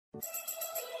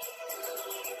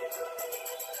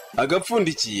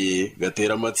agapfundikiye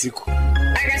gatera amatsiko.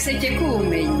 Agaseke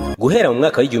k'ubumenyi. Guhera mu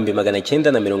mwaka w'igihumbi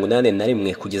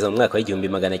 1981 kugeza mu mwaka w'igihumbi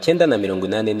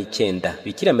 1989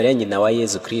 Bikira Mariya nyina wa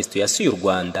Yezu Kristo yasuye u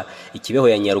Rwanda. Ikibeho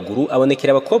ya Nyaruguru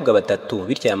abonekera abakobwa batatu,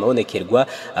 bityo yamabonekerwa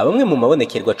abamwe mu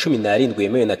mabonekerwa 17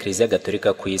 yemewe na Kiliziya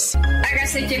Gatolika ku isi.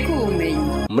 Agaseke k'ubumenyi.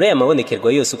 Muri aya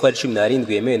mabonekerwa yose uko ari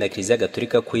 17 yemewe na Kiliziya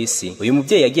Gatolika ku isi, uyu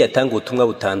mubyeyi yagiye atanga ubutumwa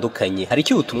butandukanye. Hari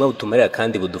icyo ubutumwa butumarira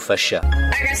kandi budufasha.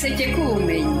 Agaseke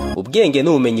k'ubumenyi. Ubwenge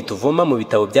n'ubumenyi tuvoma mu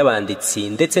bitabo by'abanditsi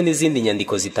ndetse n'izindi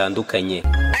nyandiko zitandukanye.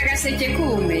 Agaseke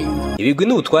k'ubumenyi. Ibigwi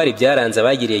n'ubutwari byaranze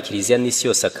abagiriye Kiliziya n'isi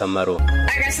yose akamaro.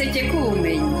 Agaseke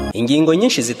k'ubumenyi. Ingingo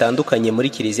nyinshi zitandukanye muri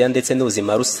Kiliziya ndetse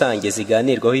n'ubuzima rusange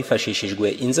ziganirwaho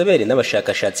hifashishijwe inzobere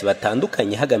n'abashakashatsi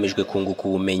batandukanye hagamijwe kunguka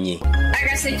ubumenyi.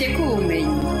 Agaseke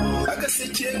k'ubumenyi.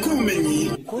 Agaseke k'ubumenyi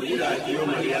kuri Radio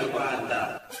Maria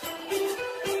Rwanda.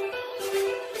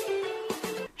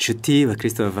 Nshuti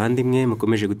bakristo bavandimwe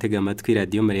mukomeje gutega amatwi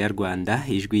Radio Maria Rwanda,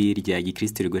 ijwi rya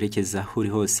gikristo rigorekeza uri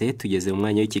hose. Tugeze mu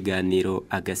mwanya w'ikiganiro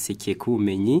agaseke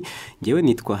k'ubumenyi. Ngewe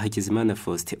nitwa Hakizimana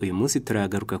Faustin. Uyu munsi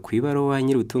turagaruka ku ibaruwa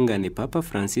nyir'ubutungane Papa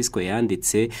Francisco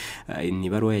yanditse, ni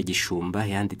ibaruwa ya Gishumba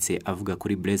yanditse avuga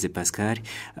kuri Blaise Pascal.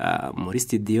 Muri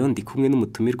studio ndi kumwe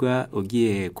n'umutumirwa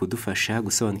ugiye kudufasha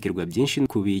gusobanukirwa byinshi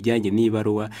ku bijyanye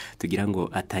n'ibaruwa, tugira ngo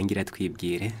atangira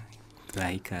twibwire.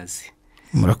 Ikaze.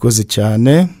 Murakoze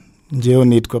cyane. Ngewe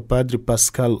nitwa Padri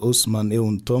Pascal Osman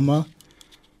Euntoma,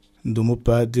 ndi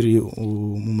umupadiri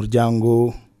mu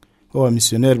muryango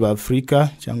w'abamisiyoneri ba Afrika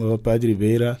cyangwa abapadiri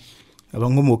bera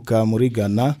abankomoka muri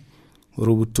Ghana,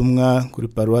 ubutumwa kuri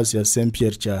paruwasi ya Saint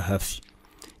Pierre cya hafi.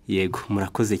 Yego,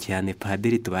 murakoze cyane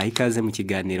Padiri, tubaha ikaze mu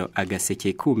kiganiro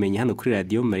agaseke k'ubumenyi hano kuri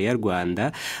Radio Maria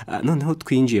Rwanda. Noneho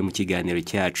twinjiye mu kiganiro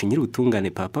cyacu. Nyir'ubutungane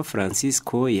Papa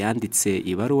Francisco yanditse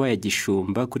ibaruwa ya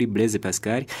Gishumba kuri Blaise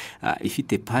Pascal,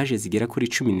 ifite page zigera kuri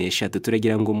 13.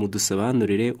 Turagira ngo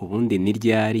mudusobanurire ubundi ni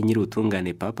ryari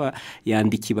nyir'ubutungane Papa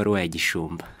yandika ibaruwa ya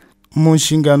Gishumba. Mu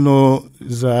nshingano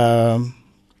za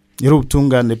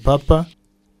nyir'ubutungane Papa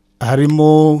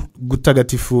harimo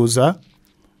gutagatifuza,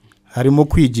 harimo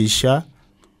kwigisha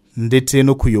ndetse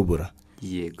no kuyobora.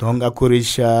 Yego.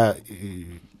 Akoresha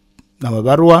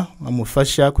amabaruwa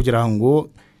amufasha kugira ngo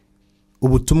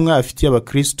ubutumwa afitiye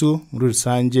abakristo muri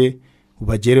rusange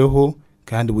bubagereho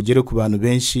kandi bugere ku bantu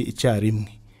benshi icyarimwe.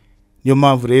 Niyo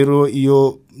mpamvu rero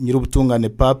iyo nyir'ubutungane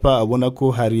Papa abona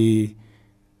ko hari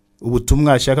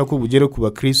ubutumwa ashaka ko bugere ku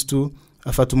bakristo,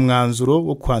 afata umwanzuro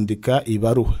wo kwandika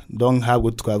ibaruwa.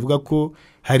 Ntabwo twavuga ko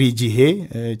hari igihe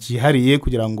cyihariye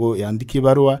kugira ngo yandike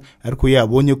ibaruwa, ariko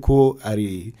yabonye ko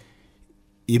ari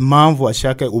impamvu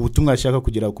ashaka ubutumwa ashaka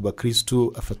kugera ku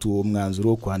bakristo, afata uwo mwanzuro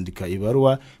wo kwandika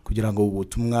ibaruwa kugira ngo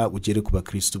ubutumwa bugere ku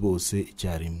bakristo bose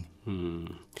icyarimwe.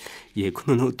 Yego,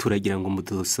 noneho turagira ngo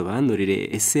mudusobanurire,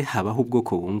 ese habaho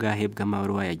ubwoko bungahe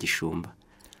bw'amabaruwa ya Gishumba?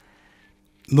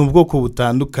 N'ubwoko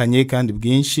butandukanye kandi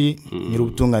bwinshi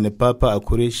nyir'ubutungane Papa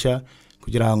akoresha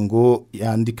kugira ngo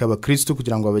yandika abakristo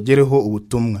kugira ngo abagereho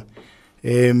ubutumwa.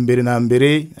 Mbere na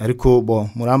mbere, ariko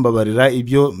murambabarira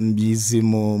ibyo mbizi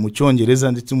mu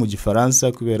Cyongereza ndetse mu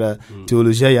Gifaransa kubera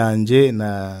teologia yanjye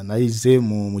nayize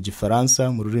mu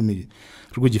Gifaransa, mu rurimi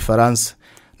rw'Igifaransa.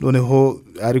 Noneho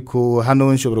ariko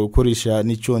hano nshobora gukoresha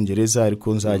n'Icyongereza,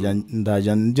 ariko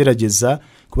ndajya ngerageza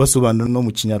kubasobanura no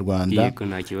mu Kinyarwanda. Yego,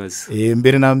 nta kibazo.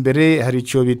 Mbere na mbere hari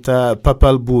icyo bita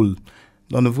papal bull.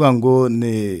 None uvuga ngo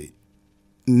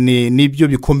nibyo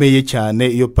bikomeye cyane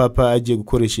iyo Papa agiye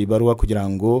gukoresha ibaruwa kugira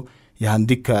ngo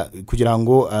yandika, kugira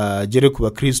ngo agere ku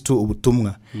bakristo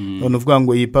ubutumwa. None uvuga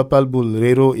ngo iyi papal bull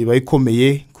rero iba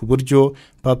ikomeye ku buryo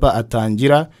Papa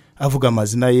atangira avuga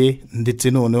amazina ye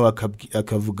ndetse noneho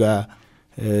akavuga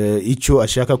icyo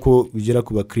ashaka ko bigera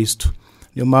ku bakristo.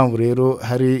 Niyo mpamvu rero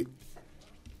hari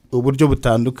uburyo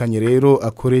butandukanye rero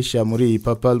akoresha muri iyi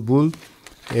papal bull.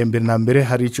 Mbere na mbere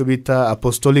hari icyo bita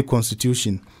apostolic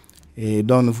constitution.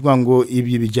 Uvuga ngo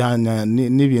ibi bijyana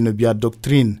n'ibintu bya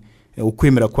doctrine,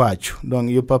 ukwemera kwacu.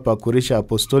 Iyo Papa akoresha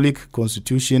apostolic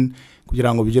constitution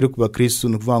kugira ngo bigere ku bakristo,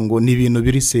 nuvuga ngo ni ibintu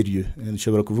biri serieux.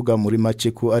 Nshobora kuvuga muri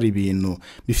make ko ari ibintu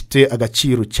bifite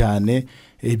agaciro cyane,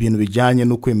 ibintu bijyanye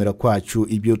no kwemera kwacu,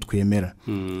 ibyo twemera.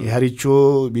 Hari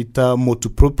icyo bita motu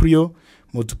proprio.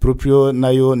 Motu proprio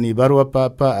nayo ni ibaruwa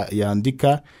Papa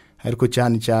yandika, ariko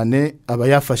cyane aba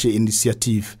yafashe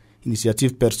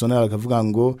initiative personnel, akavuga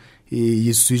ngo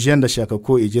iyi sujet ndashaka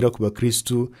ko igera ku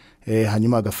bakristo,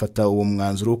 hanyuma agafata uwo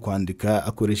mwanzuro wo kwandika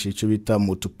akoresha icyo bita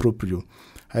motu proprio.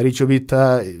 Hari icyo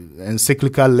bita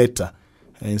encyclical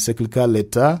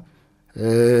letter.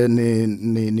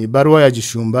 Ni baruwa ya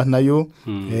Gishumba nayo.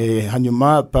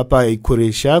 Hanyuma Papa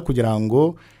ikoresha kugira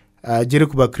ngo agere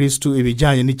ku bakristo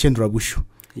ibijyanye n'ikenurabusho.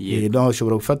 Donc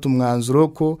ashobora gufata umwanzuro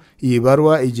ko iyi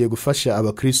baruwa igiye gufasha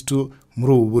abakristo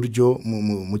muri ubu buryo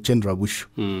mu kenurabusho.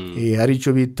 Hari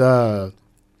icyo bita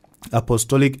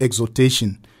apostolic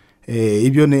exhortation.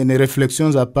 Ibyo ni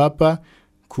reflections za papa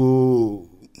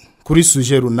kuri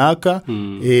suje runaka,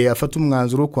 afata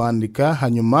umwanzuro kwandika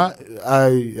hanyuma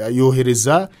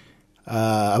yohereza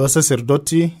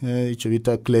abasaserdoti, icyo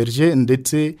bita clerge,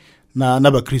 ndetse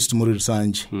n'abakristo muri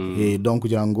rusange. Donc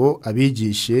kugira ngo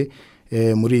abigishe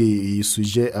muri iyi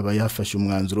suje aba yafashe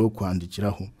umwanzuro wo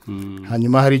kwandikiraho.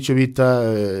 Hanyuma hari icyo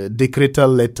bita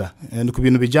decretal letter, ku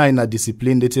bintu bijyanye na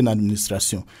discipline ndetse na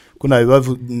administration. Ko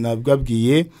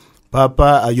nababwiye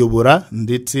papa ayobora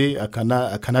ndetse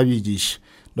akanabigisha.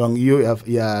 Donc iyo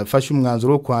yafashe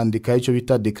umwanzuro wo kwandika icyo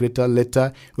bita decretal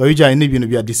letter, babijyanye n'ibintu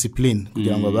bya discipline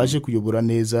kugira ngo abashe kuyobora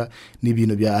neza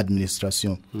n'ibintu bya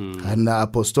administration. Hari na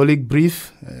apostolic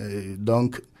brief,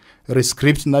 donc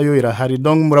rescript nayo irahari.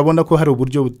 Donc murabona ko hari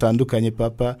uburyo butandukanye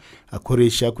papa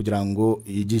akoresha kugira ngo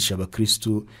yigishe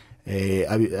abakristo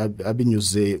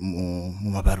abinyuze mu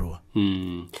mabaruwa.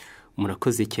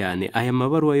 Murakoze cyane. Aya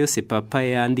mabaruwa yose papa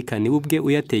yandika ni ubwe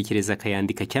uyatekereza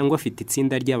akayandika cyangwa afite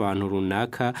itsinda ry'abantu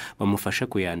runaka bamufasha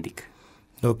kuyandika?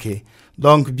 Okay.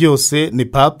 Donc byose ni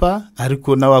papa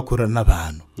ariko nawakora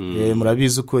n'abantu.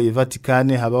 Murabizi ko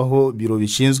Vatikane habaho biro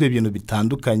bishinzwe ibintu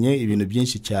bitandukanye, ibintu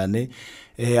byinshi cyane.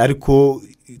 Ariko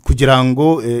kugira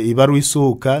ngo ibaruwa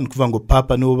isohoka ni kuvuga ngo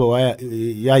papa niwo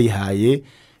yayihaye,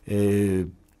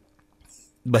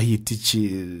 bahita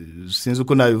iki sinzi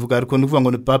uko nabivuga, ariko ni kuvuga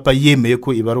ngo ni papa yemeye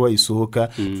ko ibaruwa isohoka,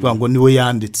 kuvuga ngo niwe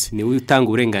yanditse, niwe utanga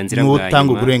uburenganzira bwayo.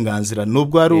 Utanga uburenganzira.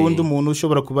 Nubwo hari undi muntu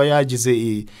ushobora kuba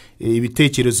yagize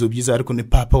ibitekerezo byiza, ariko ni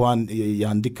papa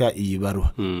yandika iyi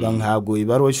baruwa. Ntabwo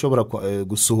ibaruwa ishobora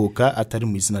gusohoka atari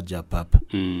mu izina rya papa.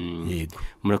 Yego.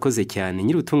 Murakoze cyane.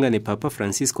 Nyir'ubutungane Papa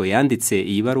Francisco yanditse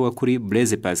iyi baruwa kuri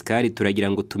Blaise Pascal.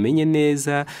 Turagira ngo tumenye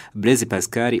neza Blaise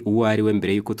Pascal uwo ari we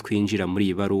mbere yuko twinjira muri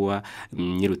iyi baruwa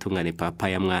nyir'ubutungane papa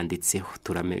yamwanditseho.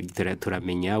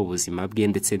 Turamenya ubuzima bwe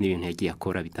ndetse n'ibintu yagiye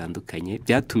akora bitandukanye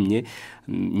byatumye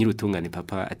nyir'ubutungane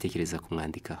papa atekereza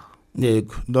kumwandikaho.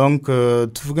 Yego. Donc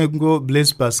tuvuge ngo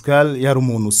Blaise Pascal yari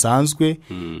umuntu usanzwe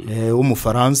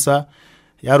w'umufaransa,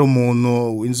 yari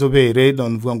umuntu w'inzobere,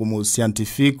 ndavuga ngo mu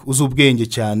scientifique uzi ubwenge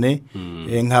cyane.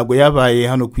 Ntabwo yabaye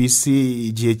hano ku isi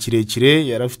igihe kirekire,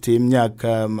 yarafite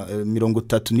imyaka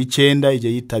 39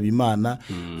 igihe yitaba Imana,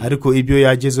 ariko ibyo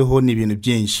yagezeho ni ibintu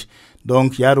byinshi.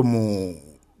 Donc yari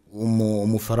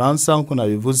umufaransa nkuko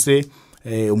nabivuze,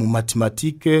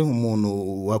 mathématique,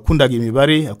 umuntu wakundaga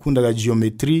imibare, akundaga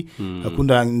geometrie,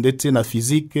 akundaga ndetse na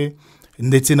physique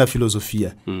ndetse na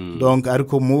filosofia. Donc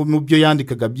ariko mu byo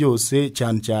yandikaga byose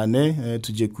cyane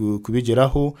tujye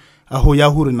kubigeraho aho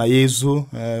yahura na Yezu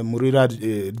muri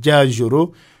rya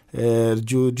joro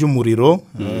ry'umuriro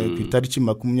ku itariki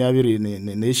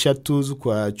 23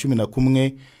 z'ukwa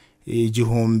 11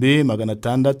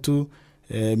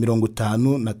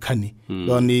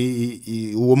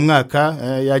 1654. Uwo mwaka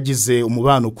yagize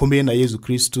umubano ukomeye na Yezu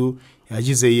Kristo,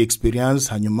 yagize iyi experience,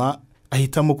 hanyuma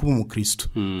ahitamo kuba umukristo,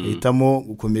 ahitamo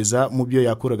gukomeza mu byo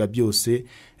yakoraga byose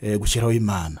gushyiraho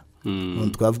Imana.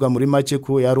 Twavuga muri make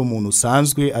ko yari umuntu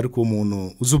usanzwe, ariko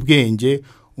umuntu uzi ubwenge,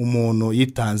 umuntu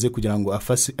yitanze kugira ngo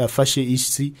afashe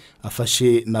isi,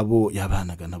 afashe nabo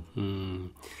yabanaga nabo.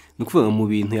 Nukuvuga mu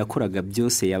bintu yakoraga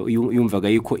byose yumvaga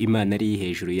yuko Imana ari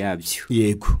hejuru yabyo.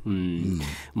 Yego.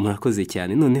 Murakoze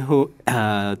cyane. Noneho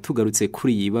tugarutse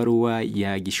kuri iyi baruwa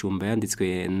ya Gishumba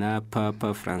yanditswe na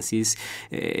Papa Francis,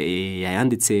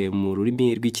 yanditse mu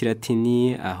rurimi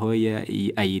rw'ikilatini aho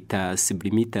ayita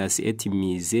Sublimitas et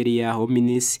Miseria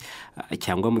Hominis,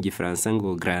 cyangwa mu gifaransa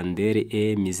ngo Grandeur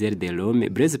et Misère de l'homme.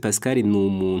 Blaise Pascal ni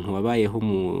umuntu wabayeho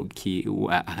mu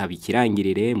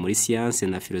habikirangirire muri science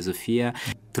na filosofia.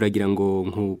 Turagira ngo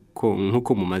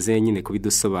nkuko mumaze nyine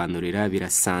kubidusobanurira,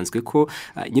 birasanzwe ko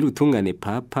nyir'ubutungane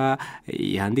papa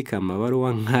yandika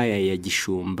amabaruwa nk'aya ya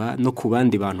Gishumba no ku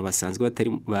bandi bantu basanzwe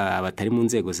batari mu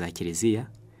nzego za kiliziya.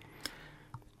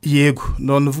 Yego.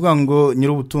 None uvuga ngo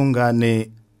nyir'ubutungane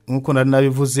nkuko nari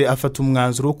nabivuze afata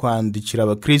umwanzuro wo kwandikira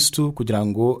abakristo kugira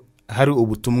ngo hari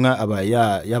ubutumwa aba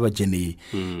yabageneye.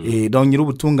 Donc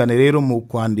nyir'ubutungane rero mu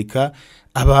kwandika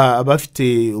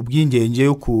abafite ubwingenge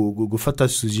yo gufata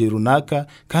suje runaka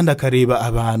kandi akareba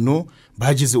abantu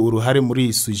bagize uruhare muri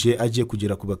iyi suje agiye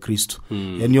kugera ku bakristo.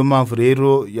 Niyo mpamvu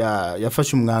rero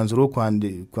yafashe umwanzuro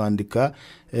kwandika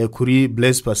kuri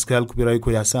Blaise Pascal kubera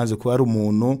yuko yasanze ko ari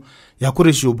umuntu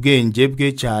yakoresheje ubwenge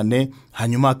bwe cyane,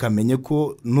 hanyuma akamenye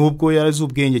ko nubwo yarazi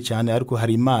ubwenge cyane ariko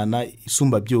hari Imana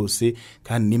isumba byose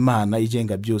kandi n'Imana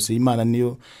igenga byose. Imana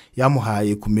niyo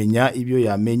yamuhaye kumenya ibyo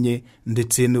yamenye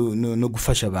ndetse no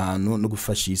gufasha abantu no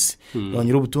gufasha isi.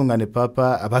 Nyiri ubutungane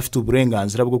papa abafite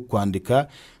uburenganzira bwo kwandika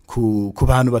ku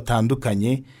bantu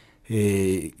batandukanye.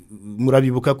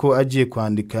 Murabibuka ko agiye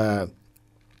kwandika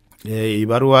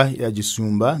ibaruwa ya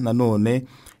GISHUMBA, nanone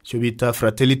cyo bita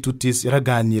Fratelli Tutti,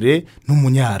 yaraganire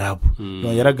n'umunyarabu.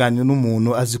 Yaraganire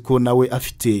n'umuntu azi ko nawe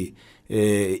afite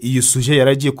iyo suje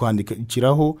yaragiye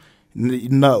kwandikiraho,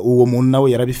 na uwo muntu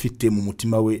nawe yarabifite mu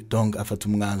mutima we, donc afata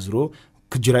umwanzuro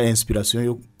kugira inspiration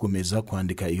yo gukomeza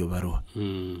kwandika iyo baruwa.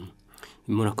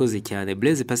 Murakoze cyane.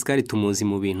 Blaise Pascal tumuzi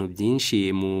mu bintu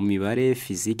byinshi, mu mibare,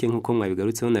 physique nkuko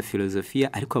mwabigarutseho na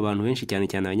filosofia, ariko abantu benshi cyane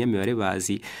abanyamibare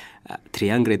bazi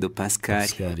triangle de Pascal.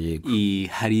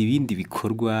 Hari ibindi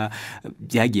bikorwa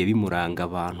byagiye bimuranga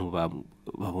abantu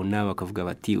babona bakavuga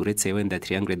bati uretse wenda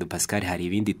triangle de Pascal hari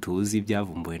ibindi tuzi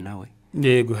byavumbuwe nawe?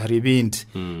 Yego, hari ibindi.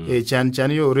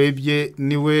 Cyane iyo urebye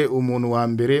niwe umuntu wa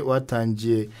mbere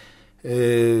watangiye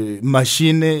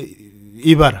machine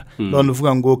ibara. None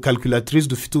uvuga ngo calculatrice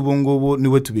dufite ubu ngubu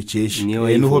niwe tubikesha.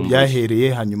 Niho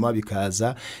byahereye hanyuma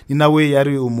bikaza. Ni nawe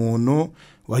yari umuntu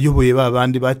wayoboye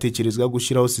babandi batekerezwa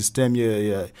gushiraho system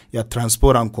ya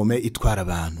transport en commun itwara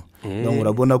abantu. Donc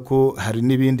urabona ko hari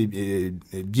n'ibindi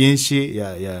byinshi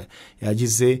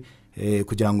yagize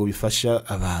kugira ngo bifasha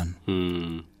abantu.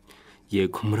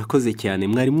 Yego, murakoze cyane.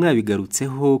 Mwari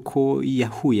mwabigarutseho ko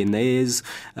yahuye na Yesu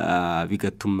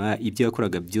bigatuma ibyo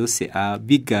yakoraga byose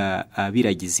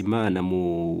biragiza Imana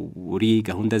muri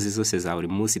gahunda ze zose za buri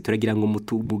munsi. Turagira ngo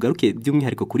mugaruke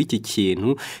by'umwihariko kuri iki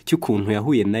kintu cy'ukuntu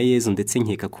yahuye na Yesu, ndetse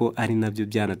nkeka ko ari nabyo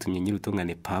byanatumye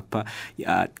nyir'ubutungane papa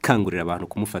akangurira abantu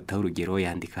kumufataho urugero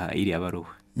yandika iriya baruwa.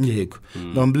 Yego.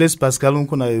 Donc Blaise Pascal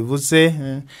nkuko nabivuze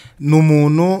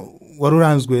n'umuntu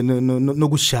waruranzwe no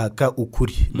gushaka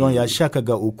ukuri. Donc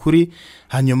yashakaga ukuri,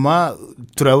 hanyuma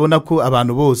turabona ko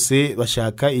abantu bose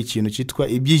bashaka ikintu cyitwa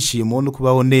ibyishimo no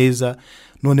kubaho neza.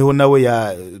 Noneho nawe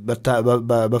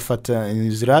bafata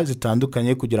inzira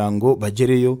zitandukanye kugira ngo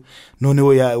bagereyo. Noneho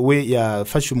we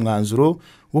yafashe umwanzuro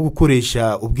wo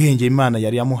gukoresha ubwenge Imana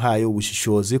yari yamuhaye,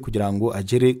 ubushobozi, kugira ngo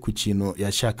agere ku kintu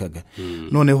yashakaga.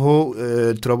 Noneho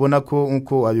turabona ko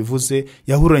nkuko abivuze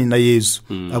yahuranye na Yesu.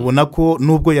 Abona ko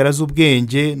nubwo yarazi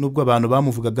ubwenge, nubwo abantu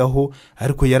bamuvugagaho,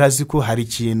 ariko yarazi ko hari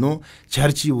ikintu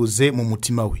cyari kibuze mu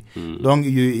mutima we. Donc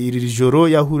iri joro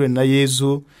yahuranye na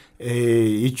Yesu,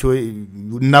 icyo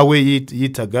nawe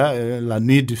yitaga la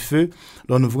nuit du feu.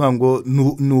 None uvuga ngo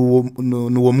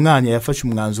nuwo mwanya yafashe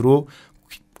umwanzuro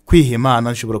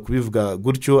kwihimana, nshobora kubivuga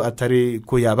gutyo, atari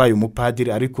ko yabaye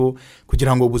umupadiri, ariko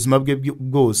kugira ngo ubuzima bwe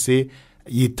bwose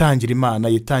yitangira Imana,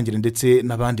 yitangira ndetse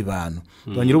n'abandi bantu.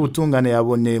 Nyiri ubutungane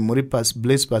yabone muri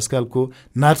Blaise Pascal ko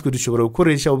natwe dushobora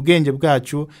gukoresha ubwenge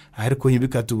bwacu, ariko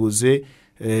ntibikatubuze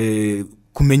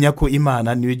kumenya ko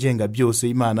Imana niyo igenga byose,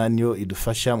 Imana niyo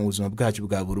idufasha mu buzima bwacu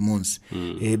bwa buri munsi.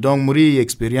 Donc muri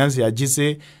experience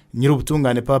yagize nyiri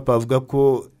ubutungane papa avuga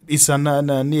ko isa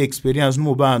ni experience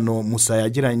n'umubano Musa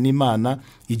yagiranye n'Imana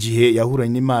igihe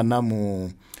yahuranye n'Imana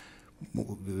mu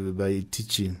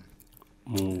bayitiki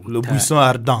le buisson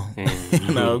ardent.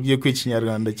 Nabwiye ko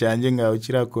ikinyarwanda cyanjye ngaho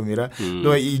kirakomera.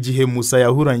 Igihe Musa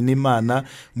yahuranye n'Imana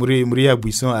muri ya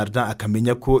buisson ardent,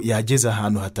 akamenya ko yageze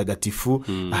ahantu hatagatifu,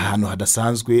 ahantu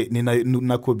hadasanzwe. Ni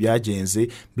nako byagenze.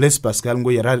 Blaise Pascal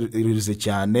ngo yararize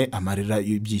cyane amarira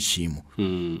y'ibyishimo.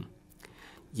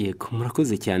 Yego,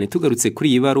 murakoze cyane. Tugarutse kuri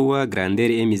iyi baruwa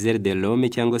grandeur et misère de l'homme,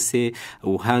 cyangwa se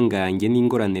ubuhangange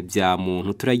n'ingorane bya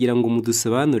muntu, turagira ngo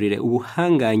mudusobanurire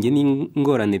ubuhangange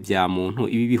n'ingorane bya muntu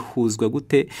ibi bihuzwa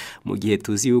gute, mu gihe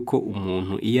tuzi yuko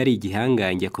umuntu iyo ari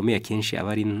igihangange akomeye akenshi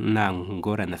aba ari nta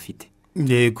ngorane afite?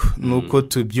 Yego, nuko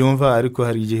tubyumva, ariko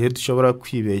hari igihe dushobora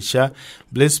kwibeshya.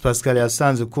 Blaise Pascal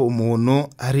yasanze ko umuntu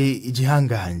ari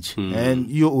igihangange.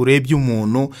 Iyo urebye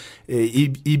umuntu,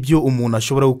 ibyo umuntu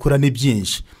ashobora gukora ni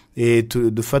byinshi.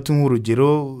 Dufata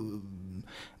nk'urugero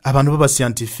abantu b'aba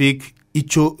scientifique,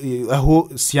 icyo aho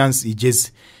science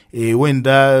igeze.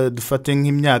 wenda dufate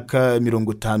nk'imyaka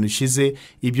 50 ishize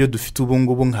ibyo dufite ubu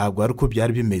ngubu ntabwo ariko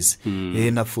byari bimeze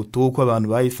na foto uko abantu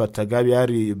bayifataga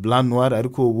byari blanc noir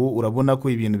ariko ubu urabona ko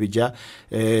ibintu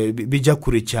bijya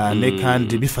kure cyane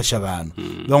kandi bifasha abantu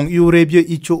donc iyo urebye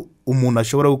icyo umuntu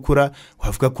ashobora gukora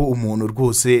wavuga ko umuntu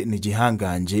rwose ni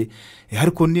gihanganje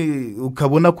ariko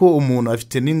ukabona ko umuntu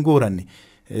afite n'ingorane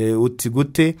uti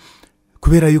gute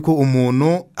kubera yuko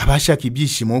umuntu abashaka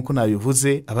ibyishimo uko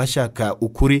nabivuze abashaka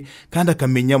ukuri kandi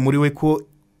akamenya muri we ko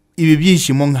ibi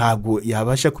byishimo ntabwo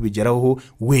yabasha kubigeraho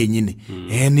wenyine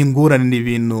ni ingorane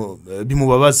n'ibintu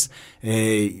bimubabaza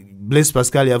Blaise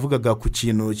Pascal yavugaga ku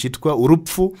kintu cyitwa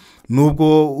urupfu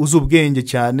nubwo uzi ubwenge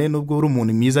cyane nubwo uri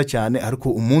umuntu mwiza cyane ariko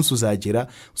umunsi uzagera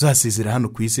uzasezera hano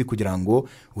ku isi kugira ngo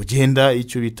ugenda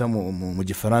icyo bita mu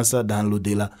gifaransa dans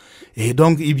l'au-delà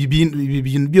donc ibi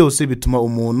bintu byose bituma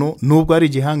umuntu nubwo ari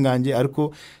igihanganje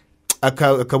ariko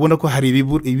akabona ko hari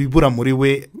ibibura muri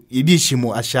we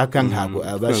ibishimo ashaka ntabwo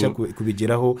abasha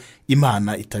kubigeraho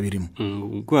Imana itabirimo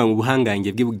kuba mu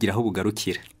buhangange bwe bugiraho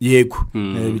bugarukira yego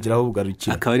bigiraho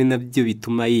bugarukira akaba ari nabyo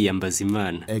bituma yiyambaza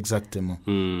Imana exactement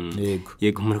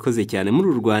yego murakoze cyane muri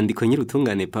uru rwandiko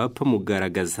nyir'ubutungane papa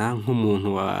mugaragaza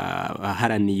nk'umuntu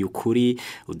waharaniye ukuri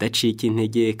udacika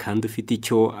intege kandi ufite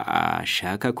icyo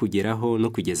ashaka kugeraho no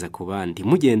kugeza ku bandi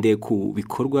mugendeye ku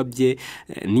bikorwa bye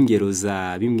n'ingero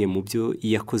za bimwe mu byo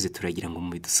yakoze turagira ngo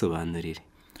mubidusobanurire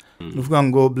nuvuga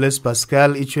ngo Blaise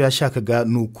Pascal icyo yashakaga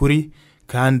ni ukuri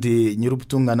kandi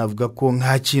nyir'ubutungane avuga ko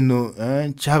nta kintu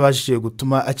cyabashije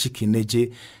gutuma acika intege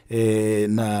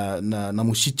na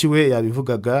mushiki we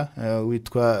yabivugaga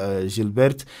witwa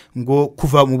Gilbert ngo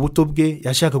kuva mu buto bwe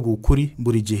yashakaga ukuri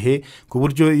buri gihe ku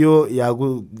buryo yo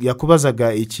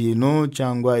yakubazaga ikintu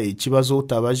cyangwa ikibazo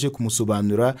utabaje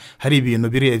kumusobanura hari ibintu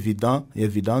biri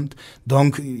evident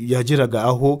donc yageraga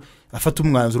aho afata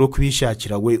umwanzuro wo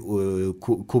kubishakira we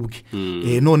kubwe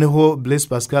noneho Blaise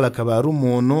Pascal akaba ari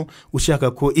umuntu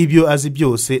ushaka ko ibyo azi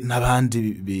byose n'abandi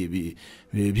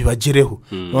bibagereho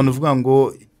none uvuga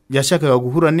ngo yashakaga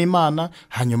guhura n'Imana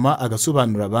hanyuma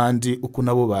agasobanura abandi uko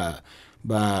nabo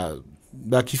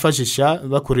bakifashisha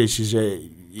bakoresheje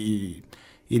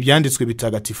ibyanditswe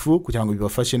bitagatifu kugira ngo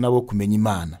bibafashe nabo kumenya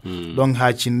Imana donc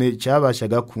nta kintu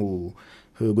cyabashaga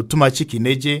gutuma acika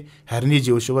intege hari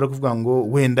n'igihe ushobora kuvuga ngo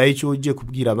wenda icyo ugiye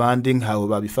kubwira abandi nkaho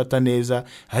babifata neza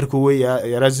ariko we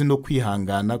yarazi no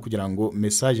kwihangana kugira ngo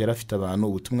message yarafite abantu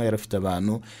ubutumwa yarafite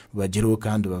abantu bagereho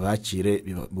kandi babakire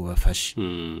bubafashe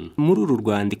muri uru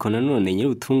rwandiko nanone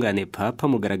nyir'ubutungane papa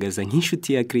mugaragaza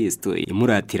nk'inshuti ya Kristo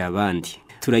imuratira abandi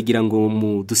turagira ngo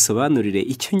mudusobanurire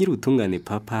icyo nyir'ubutungane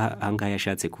papa ahangaha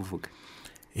yashatse kuvuga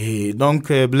donc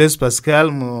Blaise Pascal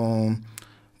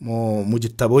mu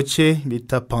gitabo cye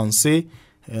bita pensée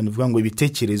nuvuga ngo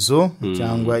ibitekerezo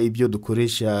cyangwa ibyo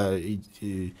dukoresha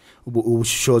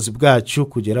ubushobozi bwacu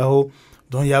kugeraho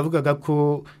donc yavugaga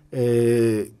ko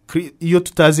iyo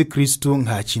tutazi Kristo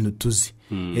nta kintu tuzi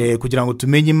kugira ngo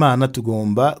tumenye Imana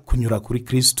tugomba kunyura kuri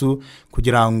Kristo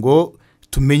kugira ngo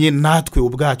tumenye natwe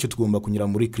ubwacu tugomba kunyura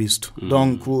muri Kristo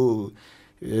donc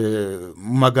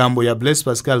mu magambo ya Blaise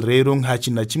Pascal rero nta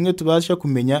kintu na kimwe tubasha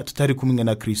kumenya tutari kumwe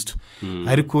na Kristo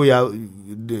ariko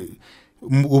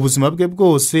ubuzima bwe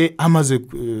bwose amaze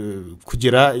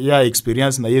kugera ya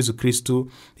experience na Yesu Kristo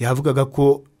yavugaga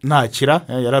ko nakira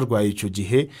yararwaye icyo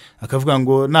gihe akavuga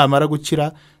ngo namara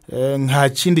gukira nta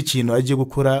kindi kintu agiye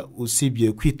gukora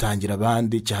usibye kwitangira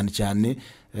abandi cyane cyane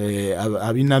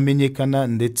abinamenyekana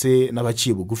ndetse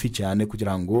n'abaciye bugufi cyane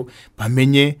kugira ngo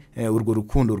bamenye urwo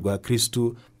rukundo rwa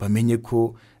Kristo bamenye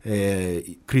ko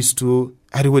Kristo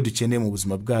ari we dukeneye mu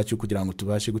buzima bwacu kugira ngo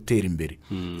tubashe gutera imbere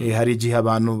hari igihe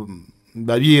abantu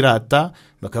babirata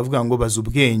bakavuga ngo bazi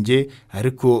ubwenge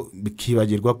ariko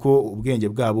bikibagirwa ko ubwenge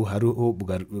bwabo hariho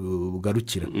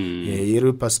bugarukira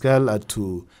rero Pascal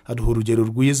aduha urugero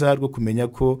rwiza rwo kumenya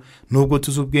ko nubwo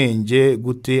tuzi ubwenge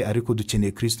gute ariko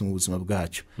dukeneye Kristo mu buzima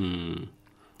bwacu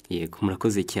yego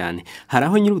murakoze cyane hari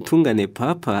aho nyir'ubutungane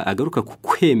papa agaruka ku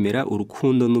kwemera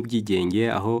urukundo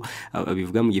n'ubwigenge aho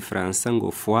bivuga mu gifaransa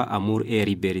ngo foi amour et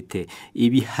liberté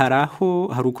ibi hari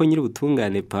uko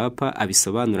nyir'ubutungane papa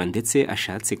abisobanura ndetse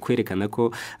ashatse kwerekana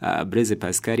ko Blaise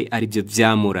Pascal ari byo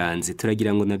byamuranze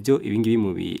turagira ngo nabyo ibingibi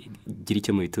mubigira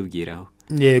icyo mubitubwiraho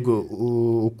yego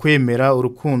ukwemera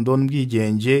urukundo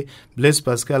n'ubwigenge Blaise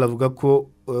Pascal avuga ko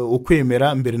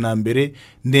ukwemera mbere na mbere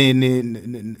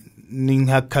ni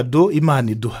nka kado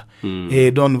Imana iduha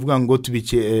don uvuga ngo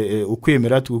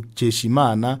ukwemera tukesha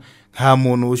Imana nta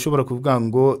muntu ushobora kuvuga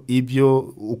ngo ibyo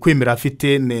ukwemera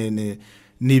afite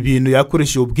ni ibintu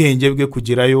yakoresheje ubwenge bwe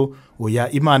kugerayo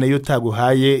oya Imana yo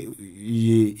taguhaye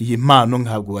iyi mpano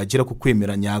ntabwo wagira ku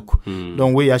kwemera nyako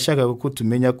donc we yashakaga ko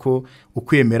tumenya ko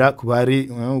ukwemera kuba ari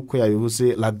uko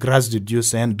yabivuze la grâce de Dieu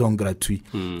c'est un don gratuit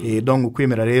donc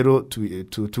ukwemera rero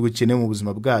tugukeneye mu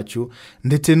buzima bwacu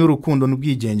ndetse n'urukundo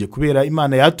n'ubwigenge kubera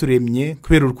Imana yaturemye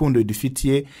kubera urukundo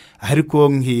dufitiye ariko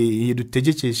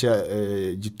nkidutegekesha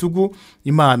gitugu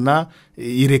Imana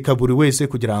ireka buri wese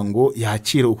kugira ngo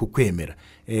yakire uku kwemera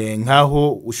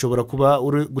nkaho ushobora kuba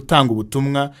uri gutanga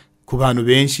ubutumwa ku bantu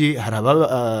benshi hari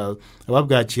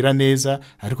ababwakira neza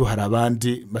ariko hari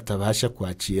abandi batabasha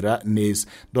kwakira neza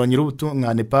donyira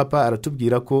ubutungane papa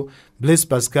aratubwira ko Blaise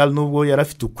Pascal nubwo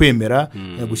yarafite ukwemera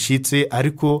gushitse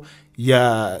ariko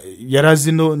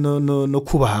yarazi no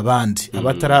kubaha abandi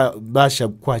abatarabasha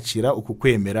kwakira uku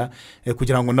kwemera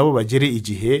kugira ngo nabo bagere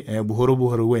igihe buhoro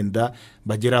buhoro wenda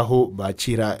bageraho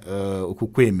bakira uku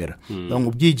kwemera donc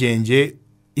ubwigenge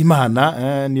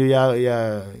Imana niyo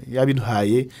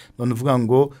yabiduhaye none uvuga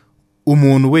ngo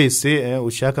umuntu wese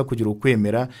ushaka kugira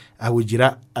ukwemera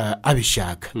awugira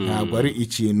abishaka ntabwo ari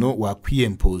ikintu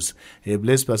wakwiyempoza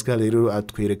Blaise Pascal rero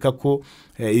atwereka ko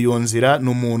iyo nzira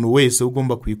n'umuntu wese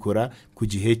ugomba kwikora ku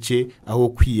gihe cye aho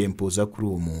kwiyempoza kuri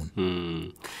uwo muntu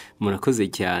murakoze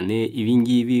cyane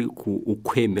ibingibi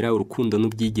ukwemera urukundo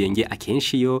n'ubwigenge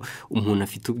akenshi iyo umuntu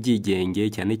afite ubwigenge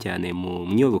cyane cyane mu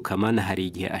myobokamana hari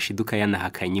igihe ashiduka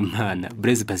yanahakanye Imana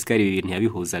Blaise Pascal ibintu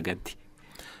yabihuzaga ati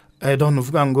don't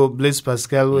uvuga ngo Blaise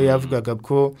Pascal we yavugaga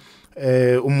ko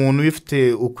umuntu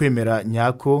ufite ukwemera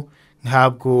nyako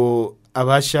ntabwo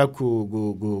abasha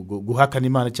guhakana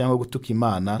Imana cyangwa gutuka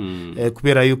Imana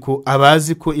kubera yuko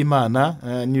abazi ko Imana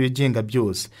niyo igenga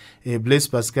byose Blaise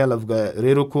Pascal avuga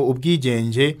rero ko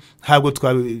ubwigenge ntabwo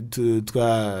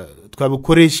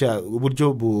twabukoresha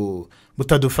uburyo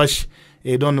butadufasha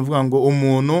don't uvuga ngo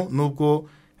umuntu nubwo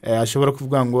ashobora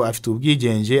kuvuga ngo afite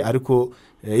ubwigenge ariko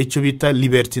icyo bita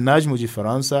libertinage mu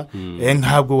gifaransa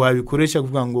ntabwo wabikoresha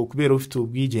kuvuga ngo kubera ufite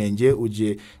ubwigenge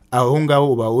uje aho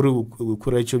ngaho uba uri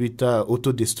gukora icyo bita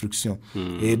autodestruction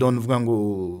donc uvuga ngo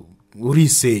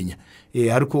urisenya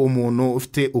ariko umuntu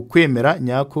ufite ukwemera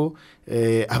nyako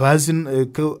abazi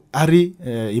ko ari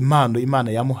impano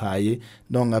Imana yamuhaye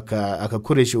donc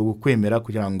akakoresha ukwemera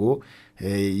kugira ngo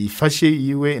ifashe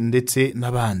yiwe ndetse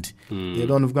n'abandi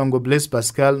rero nuvuga ngo Blaise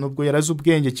Pascal nubwo yarazi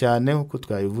ubwenge cyane uko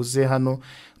twabivuze hano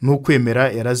n'ukwemera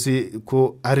yarazi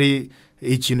ko ari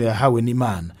ikintu yahawe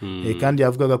n'Imana kandi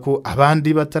yavugaga ko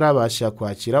abandi batarabasha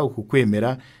kwakira uku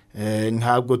kwemera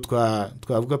ntabwo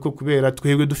twavuga ko kubera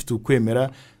twebwe dufite ukwemera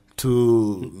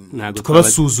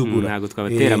twabasuzugura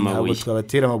ntabwo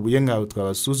twabatera amabuye ntabwo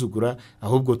twabasuzugura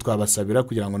ahubwo twabasabira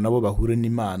kugira ngo nabo bahure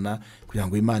n'Imana kugira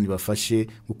ngo Imana ibafashe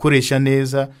gukoresha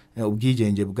neza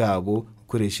ubwigenge bwabo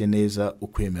gukoresha neza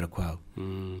ukwemera kwabo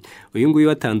uyu nguyu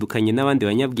watandukanye n'abandi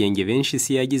banyabwenge benshi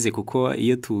si yagize kuko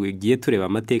iyo tugiye tureba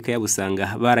amateka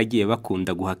yabusanga baragiye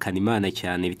bakunda guhakana Imana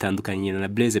cyane bitandukanye na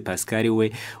Blaise Pascal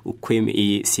we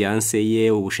ukwemeye siyanse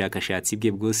ye ubushakashatsi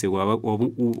bwe bwose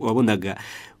wabonaga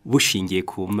bushingiye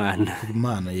ku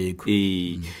Mana yego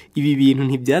ibi bintu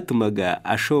ntibyatumaga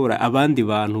ashobora abandi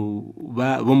bantu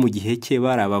bo mu gihe cye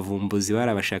bari abavumbuzi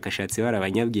bari abashakashatsi bari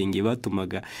abanyabwenge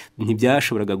batumaga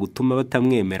ntibyashoboraga gutuma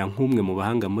batamwemera nk'umwe mu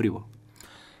bahanga muri bo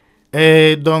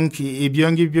donc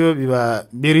ibyo ngibyo biba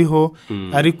biriho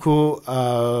ariko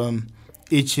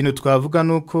ikintu twavuga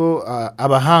nuko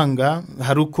abahanga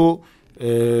hari uko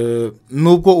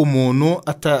nubwo umuntu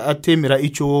atemera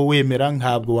icyo wowe wemera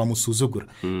ntabwo wamusuzugura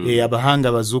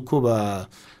abahanga bazuko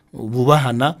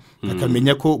bubahana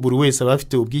akamenya ko buri wese aba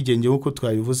afite ubwigenge nk'uko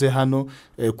twabivuze hano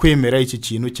kwemera iki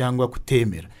kintu cyangwa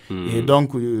kutemera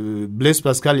donc Blaise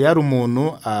Pascal yari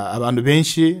umuntu abantu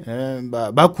benshi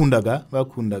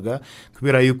bakundaga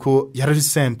kubera yuko yari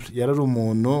simple yari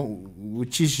umuntu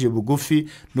ucishije bugufi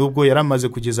nubwo yaramaze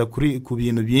kugeza ku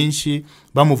bintu byinshi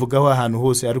bamuvugaho ahantu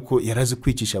hose ariko yarazi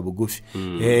kwicisha bugufi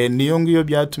niyo ngiyo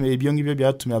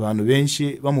byatumye abantu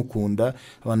benshi bamukunda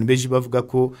abantu benshi bavuga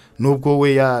ko nubwo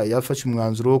we yafashe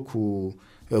umwanzuro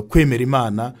wo kwemera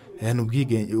Imana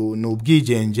ni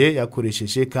ubwigenge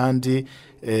yakoresheje kandi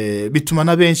bituma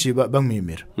na benshi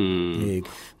bamwemera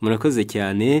murakoze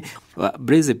cyane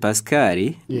Blaise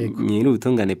Pascal nyiri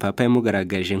ubutungane papa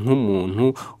yamugaragaje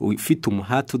nk'umuntu ufite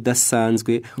umuhati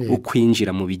udasanzwe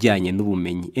ukwinjira mu bijyanye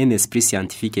n'ubumenyi un esprit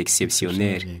scientifique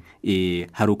exceptionnel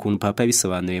hari ukuntu papa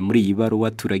yabisobanuye muri iyi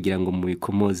baruwa turagira ngo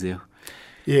mubikomozeho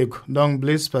yego donc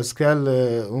Blaise Pascal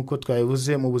uko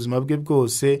twabivuze mu buzima bwe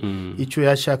bwose icyo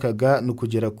yashakaga no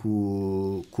kugera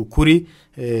ku kuri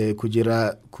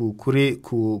kugera ku kuri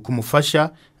kumufasha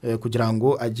kugira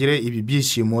ngo agire ibi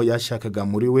byishimo yashakaga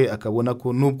muri we akabona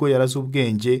ko nubwo yarazi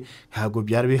ubwenge ntabwo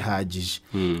byari bihagije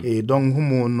donc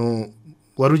nk'umuntu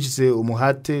warugize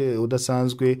umuhate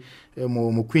udasanzwe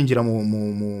mu kwinjira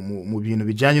mu bintu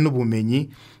bijyanye n'ubumenyi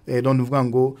none uvuga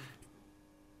ngo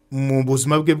mu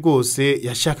buzima bwe bwose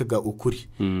yashakaga ukuri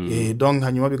donc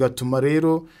hanyuma bigatuma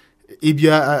rero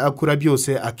ibyo akora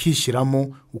byose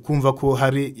akishyiramo ukumva ko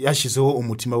hari yashyizeho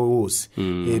umutima we wose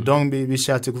donc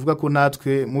bishatse kuvuga ko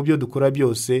natwe mu byo dukora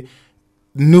byose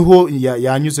niho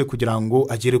yanyuze kugira ngo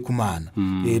agere ku Mana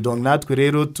donc natwe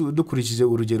rero dukurikije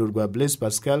urugero rwa Blaise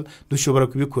Pascal dushobora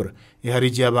kubikora hari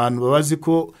igihe abantu babazi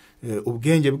ko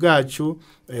ubwenge bwacu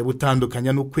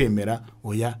butandukanya no kwemera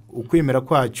ukwemera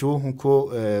kwacu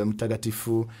nkuko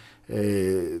mutagatifu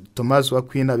Thomas wa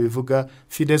Queen abivuga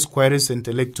fides quaeris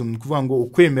intellectum kuvuga ngo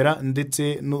ukwemera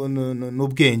ndetse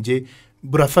n'ubwenge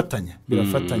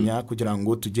birafatanya kugira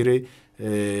ngo tugere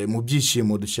mu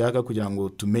byishimo dushaka kugira ngo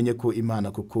tumenye ko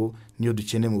Imana kuko niyo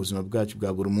dukeneye mu buzima bwacu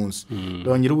bwa buri munsi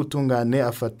dongera ubutungane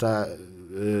afata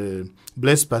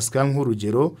Blaise Pascal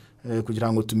nk'urugero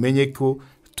kugira ngo tumenye ko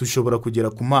tushobora kugera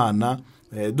ku Mana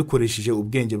dukoresheje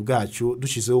ubwenge bwacu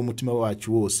dushizeho umutima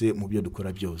wacu wose mu byo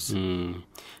dukora byose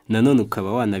nanone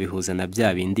ukaba wanabihuza na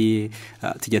bya bindi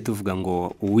tujya tuvuga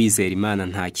ngo uwizera Imana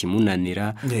nta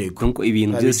kimunanira kuko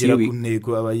ibintu byose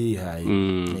ntego aba yihaye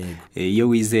iyo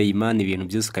wizeye Imana ibintu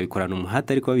byose ukabikorana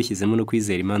umuhate ariko wabishyizemo no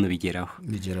kwizera Imana bigeraho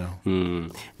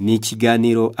ni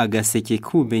ikiganiro agaseke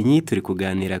k'ubumenyi turi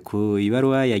kuganira ku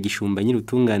ibaruwa ya gishumba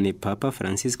nyir'ubutungane Papa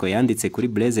Francisco yanditse kuri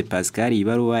Blaise Pascal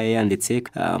ibaruwa yanditse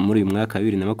muri uyu mwaka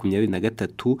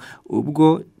 2023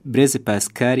 ubwo Blaise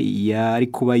Pascal yari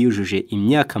kuba yujuje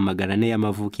imyaka 400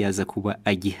 y'amavuko yaza kuba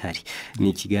agihari. Ni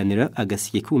ikiganiro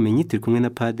agaseke k'ubumenyi turi kumwe na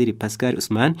Padiri Pascal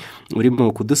Usman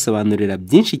urimo kudusobanurira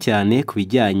byinshi cyane ku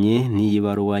bijyanye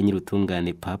n'iyibaruwa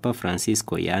nyir'ubutungane Papa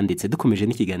Francisco yanditse. Dukomeje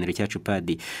n'ikiganiro cyacu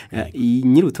Padi.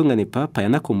 Nyir'ubutungane Papa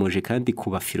yanakomoje kandi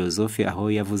kuba filozofe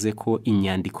aho yavuze ko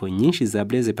inyandiko nyinshi za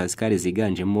Blaise Pascal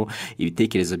ziganjemo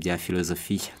ibitekerezo bya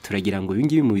filozofiya. Turagira ngo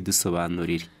ibingibi mu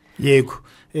bidusobanurire. Yego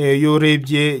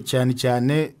yorebye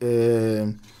cyane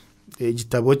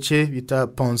igitabo cye bita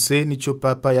Pensée nicyo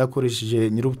Papa yakoresheje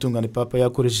nyir'ubutungane Papa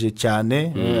yakoresheje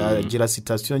cyane agira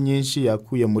citation nyinshi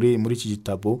yakuye muri iki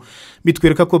gitabo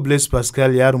bitwereka ko Blaise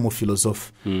Pascal yari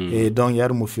umufilozofe donc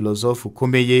yari umufilozofe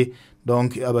ukomeye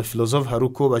donc abafilozofe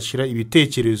haruko bashira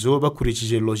ibitekerezo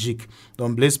bakurikije logique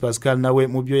donc Blaise Pascal nawe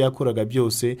mu byo yakoraga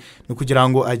byose no kugira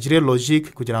ngo agire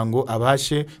logique kugira ngo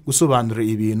abashe gusobanura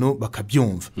ibintu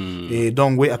bakabyumva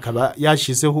donc we akaba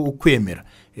yashizeho ukwemera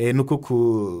nuko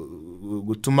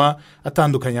gutuma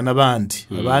atandukanya n'abandi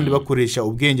abandi bakoresha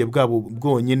ubwenge bwabo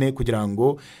bwonyine kugira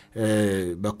ngo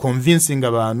baconvincing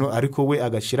abantu ariko we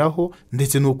agashiraho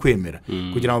ndetse no kwemera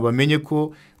kugira ngo bamenye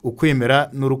ko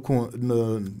ukwemera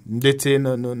ndetse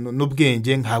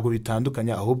n'ubwenge ntabwo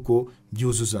bitandukanya ahubwo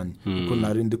byuzuzanya kuko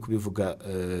narindi kubivuga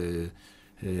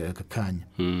akakanya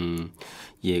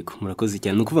yego murakoze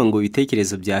cyane nukuvuga ngo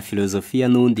ibitekerezo bya filozofiya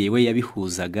n'undi we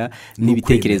yabihuzaga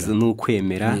n'ibitekerezo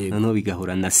n'ukwemera noneho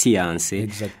bigahura na science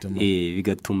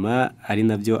bigatuma ari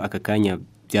nabyo akakanya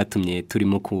byatumye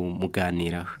turimo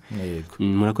kumuganiraho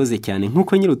murakoze cyane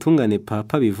nkuko nyir'ubutungane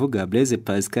Papa bivuga Blaise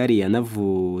Pascal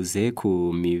yanavuze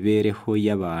ku mibereho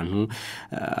y'abantu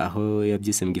aho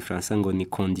yabyise mu Gifaransa ngo ni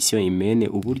condition humaine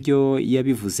uburyo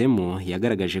yabivuzemo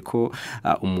yagaragaje ko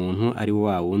umuntu ari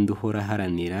wa wundi uhora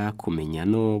haranira kumenya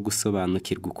no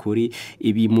gusobanukirwa ukuri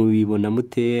ibi mubibona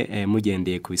mute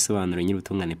mugendeye ku bisobanuro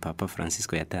nyir'ubutungane Papa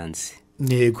Francisco yatanze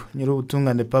Yego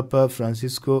nyir'ubutungane Papa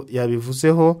Francisco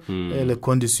yabivuzeho les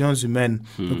conditions humaines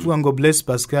ukuvuga ngo Blaise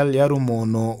Pascal yari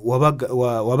umuntu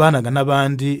wabanaga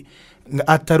n'abandi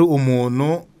atari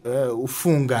umuntu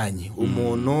ufunganye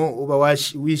umuntu uba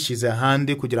wishize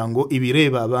ahandi kugira ngo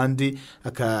ibireba abandi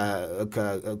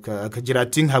akagira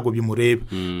ati ntago bimureba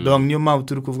donc niyo mpamvu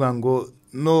turi kuvuga ngo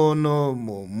no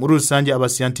muri rusange aba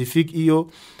scientifique iyo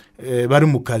bari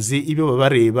mu kazi ibyo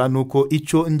babareba nuko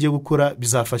icyo ngiye gukora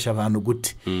bizafasha abantu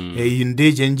gute iyi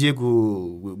ndege ngiye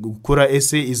gukora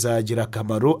ese izagira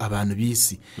akamaro abantu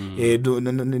bisi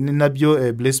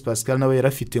nabyo Blaise Pascal nawe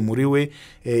yarafite muri we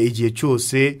igihe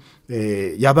cyose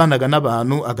yabanaga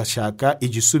n'abantu agashaka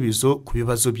igisubizo ku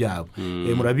bibazo byabo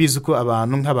murabizi ko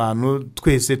abantu nk'abantu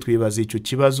twese twibaza icyo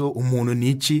kibazo umuntu ni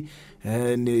iki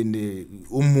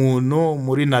umuntu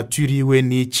muri nature iwe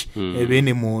niki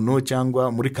bene muntu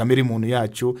cyangwa muri kamere muntu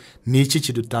yacu niki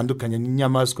kidutandukanya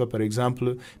n'inyamaswa par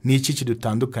exemple niki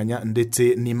kidutandukanya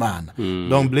ndetse n'Imana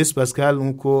donc Blaise Pascal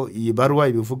nkuko iyi baruwa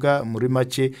ibivuga muri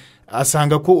make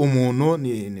asanga ko umuntu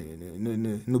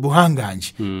ni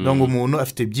buhanganje donc umuntu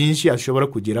afite byinshi ashobora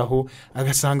kugeraho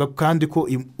agasanga kandi ko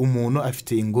umuntu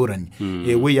afite ingorane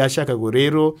we yashakaga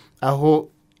rero aho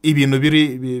ibintu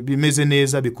bimeze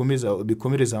neza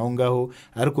bikomereza aho ngaho,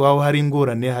 ariko aho hari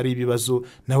ingorane hari ibibazo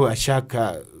nawe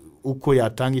ashaka uko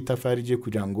yatanga itafari rye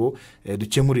kugira ngo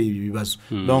dukemure ibi bibazo.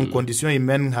 Donc condition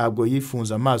humaine ntabwo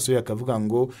yifunza amaso yakavuga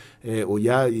ngo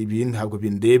oya ibi ntabwo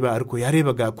bindeba, ariko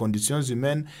yarebaga conditions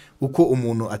humaine uko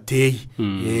umuntu ateye,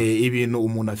 ibintu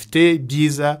umuntu afite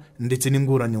byiza ndetse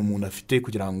n'ingorane umuntu afite,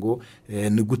 kugira ngo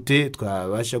ni gute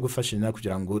twabasha gufashanya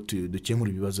kugira ngo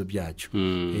dukemure ibibazo byacu.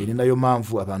 Ni nayo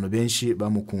mpamvu abantu benshi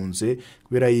bamukunze,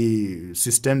 kubera iyi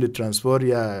system de transport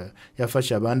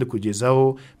yafasha abandi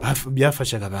kugezaho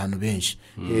byafashaga abantu benshi,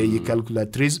 iyi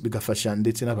calculatrice bigafasha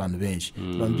ndetse n'abantu benshi.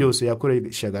 Byose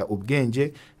yakoreshaga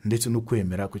ubwenge ndetse no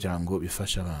kwemera kugira ngo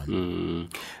bifashe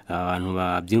abantu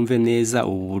babyumve neza.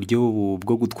 Ubu buryo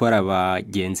bwo gutwara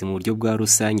abagenzi mu buryo bwa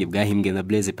rusange bwahimbwe na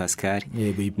Blaise Pascal,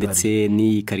 ndetse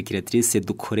ni calculatrice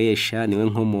dukoresha niwe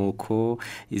nkomoko,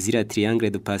 izira triangle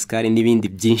de Pascal n'ibindi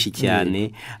byinshi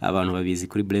cyane abantu babizi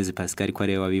kuri Blaise Pascal ko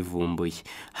ari we wabivumbuye.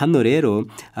 Hano rero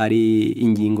ari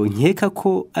ingingo nkeka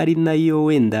ko ari nayo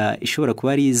wenda ishobora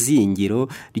kuba ari izingiro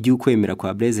ry'ukwemera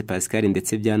kwa Blaise Pascal,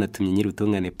 ndetse byanatumye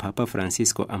nyir'ubutungane Papa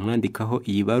Francisco amwandikaho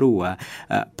iyi baruwa.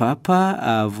 Papa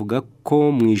avuga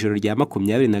ko mu ijoro rya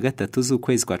 23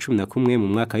 z'ukwezi kwa 11 mu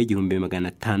mwaka wa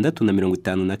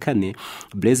 1654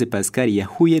 Blaise Pascal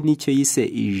yahuye n'icyo yise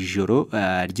ijoro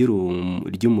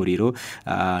ry'umuriro,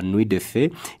 nuit de feu.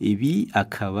 Ibi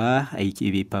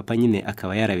Papa nyine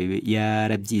akaba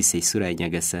yarabyise isura ya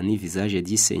Nyagasani, visage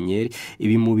du Seigneur.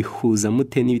 Ibi mu bihuza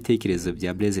mute n'ibitekerezo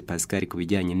bya Blaise Pascal ku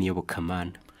bijyanye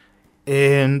n'iyobokamana?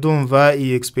 Ndumva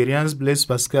iyi experience Blaise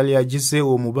Pascal yagize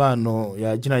uwo mubano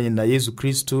yagiranye na Yesu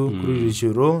Kristo kuri iri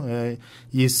joro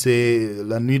yise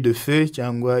la nuit de feu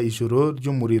cyangwa ijoro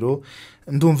ry'umuriro.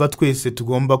 Ndumva twese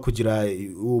tugomba kugira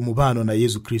uwo mubano na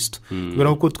Yesu Kristo,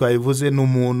 kubera ko twabivuze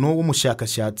n'umuntu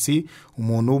w'umushakashatsi,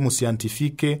 umuntu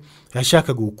w'umuscientifique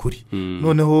yashakaga ukuri.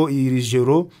 Noneho iri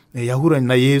joro yahuranye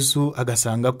na Yesu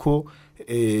agasanga ko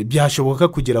byashoboka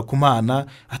kugera ku Mana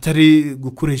atari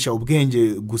gukoresha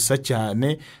ubwenge gusa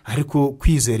cyane, ariko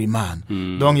kwizera Imana.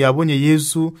 Donc yabonye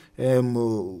Yesu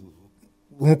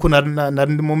nkuko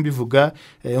narindimo mbivuga,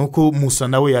 nkuko Musa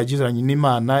nawe yagiranye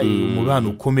n'Imana umubano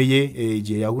ukomeye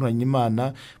igihe yahuranye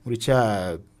n'Imana muri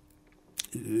cya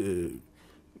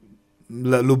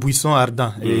le buisson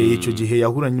ardent. Icyo gihe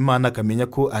yahuranye n'Imana akamenya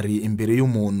ko ari imbere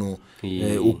y'umuntu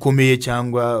ukomeye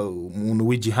cyangwa umuntu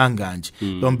w'igihanganje.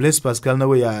 Donc Blaise Pascal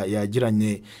nawe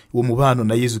yagiranye uwo mubano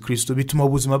na Yesu Kristo, bituma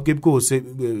ubuzima bwe bwose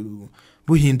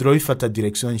buhindura bifata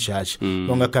direction nshyashya.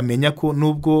 Donc akamenya ko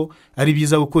nubwo ari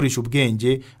byiza gukoresha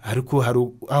ubwenge, ariko hari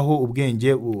aho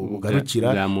ubwenge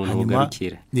bugarukira, hanyuma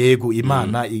yego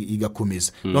Imana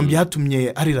igakomeza. Donc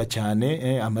byatumye arira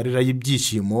cyane, amarira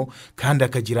y'ibyishimo, kandi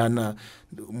akagirana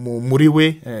muri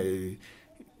we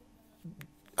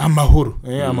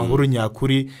amahoro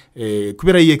nyakuri,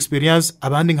 kubera iyi experience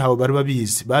abandi nk'abo bari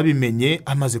babimenye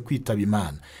amaze kwitaba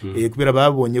Imana, kubera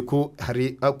babonye ko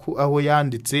hari aho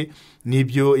yanditse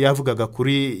n'ibyo yavugaga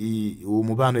kuri uwo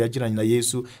mubano yagiranye na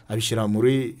Yesu, abishyira mu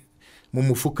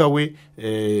mufuka we,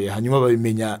 hanyuma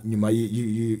babimenya nyuma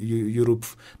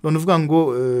y'urupfu. None uvuga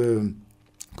ngo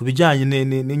ku bijyanye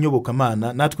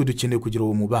n'inyobokamana natwe dukeneye kugira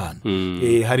uwo mubano.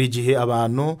 Hari igihe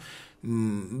abantu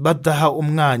badaha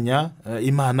umwanya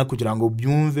Imana kugira ngo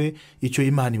byumve icyo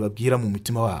Imana ibabwira mu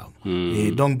mitima wabo.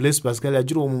 Donc Blaise Pascal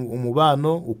yagira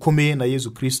umubano ukomeye na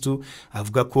Yesu Kristo,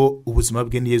 avuga ko ubuzima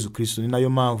bwe ni Yesu Kristo. Ni nayo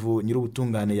mpamvu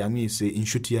nyir'ubutungane yamwise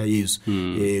inshuti ya Yesu.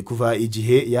 Kuva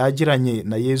igihe yagiranye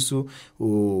na Yesu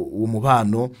uwo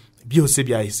mubano, byose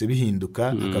byahise bihinduka,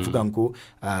 akavuga ngo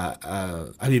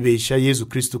abibesha Yesu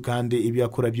Kristo, kandi ibyo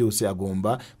akora byose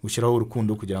agomba gushyiraho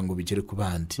urukundo kugira ngo bigere ku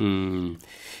bandi.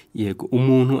 Yego,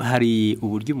 umuntu hari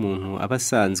uburyo umuntu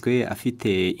abasanzwe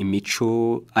afite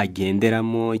imico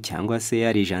agenderamo cyangwa se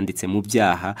yarijanditse mu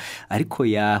byaha, ariko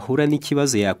yahura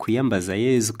n'ikibazo yakwiyambaza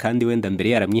Yesu, kandi wenda mbere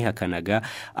yaramwihakanaga,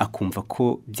 akumva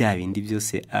ko bya bindi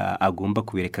byose agomba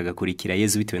kubireka agakurikira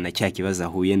Yesu bitewe na cya kibazo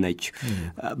ahuye nacyo.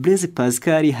 Blaise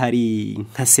Pascal hari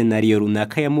nka scenario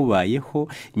runaka yamubayeho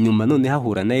nyuma none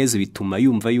hahura na Yesu bituma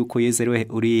yumva yuko Yesu ari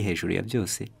uri hejuru ya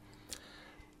byose?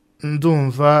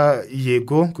 Ndumva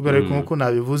yego, kubera ko nkuko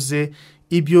nabivuze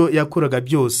ibyo yakoraga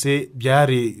byose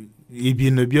byari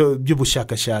ibintu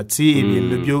by'ubushakashatsi,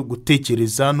 ibintu byo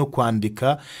gutekereza no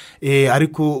kwandika,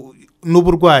 ariko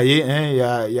n'uburwaye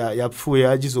yapfuye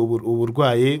yagize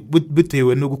uburwaye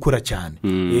bitewe no gukora cyane.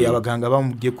 Abaganga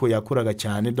bamubwiye ko yakoraga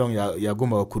cyane, donc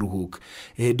yagombaga kuruhuka.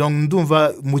 Donc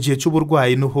ndumva mu gihe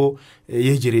cy'uburwayi noho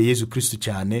yegereye Yesu Kristo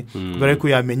cyane, kubera ko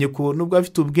yamenye ko nubwo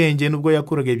afite ubwenge, nubwo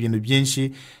yakoraga ibintu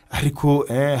byinshi, ariko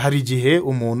hari igihe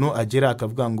umuntu agera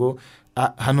akavuga ngo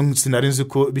hano sinarinzi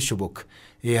ko bishoboka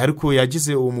ariko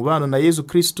yagize uwo mubano na Yesu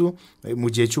Kristo mu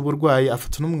gihe cy'uburwayi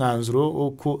afata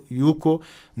n'umwanzuro yuko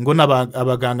ngo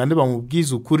abaganga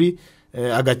ntibamubwiza ukuri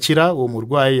agakira uwo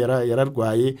murwayi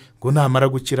yararwaye ngo namara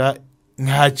gukira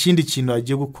nta kindi kintu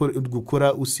agiye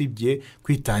gukora usibye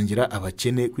kwitangira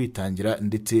abakene kwitangira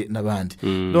ndetse n'abandi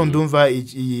ndumva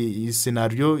iyi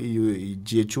scenario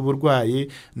igihe cy'uburwayi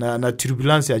na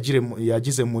turbulence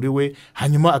yagize muri we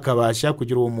hanyuma akabasha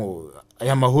kugira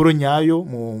aya mahoro nyayo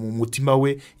mu mutima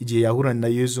we igihe yahurana na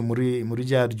Yesu muri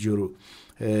rya joro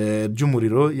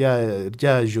ry'umuriro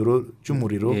rya joro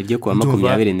ry'umuriro ryo kwa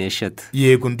 24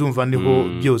 yego ndumva niho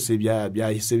byose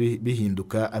byahise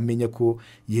bihinduka amenya ko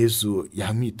Yesu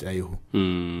yamwitayeho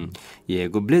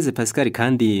yego Blaise Pascal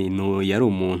kandi no yari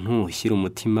umuntu ushyira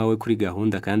umutima we kuri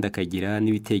gahunda kandi akagira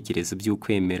n'ibitekerezo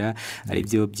by'ukwemera ari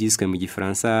byo byiswe mu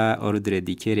gifaransa ordre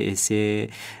du cœur et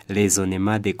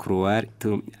raisonnement de croire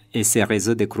ese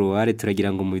réseau de croire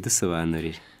turagira ngo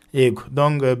mubidusobanurire yego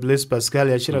donc Blaise Pascal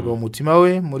yashiraga umutima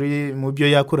we mu byo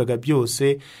yakoraga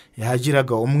byose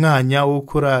yagiraga umwanya wo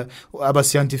gukora aba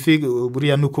scientifique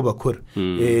buriya nuko bakora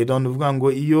donc uvuga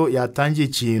ngo iyo yatangiye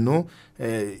ikintu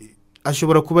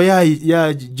ashobora kuba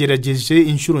yagerageje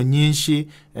inshuro nyinshi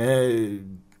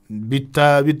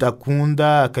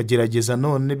bidakunda akagerageza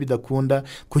none bidakunda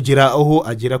kugira aho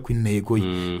agera ku intego ye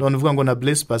none uvuga ngo na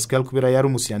Blaise Pascal kubera yari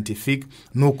umuscientifique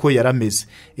nuko yarameze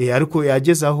ariko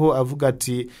yageze aho avuga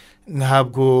ati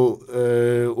ntabwo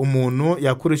umuntu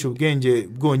yakoresha ubwenge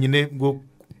bwonyine bwo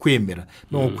kwemera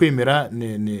no kwemera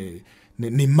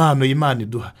ni impano y'Imana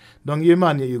iduha donc iyo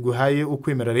Imana iguhaye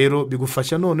ukwemera rero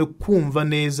bigufasha none kumva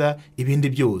neza ibindi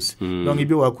byose donc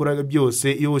ibyo wakoraga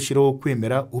byose iyo ushiraho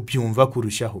kwemera ubyumva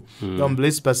kurushaho donc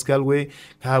Blaise Pascal we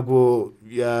ntabwo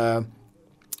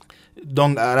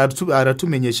donc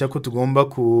aratumenyesha ko tugomba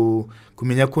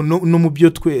kumenya ko no mu byo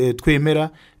twemera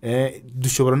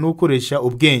dushobora no gukoresha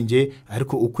ubwenge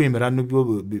ariko ukwemera nibyo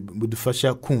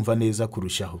budufasha kumva neza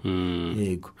kurushaho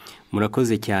yego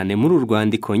murakoze cyane muri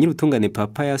Rwandiko nyirutungane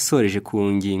papa yasoreje ku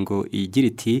ngingo igira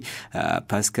iti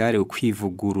Pascal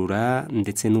ukwivugurura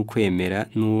ndetse n'ukwemera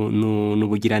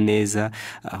n'ubugira neza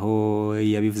aho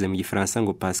yabivuze mu gifaransa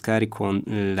ngo Pascal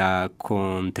la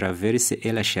controverse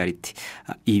et la charité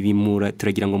ibi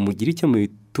turagira ngo mugire icyo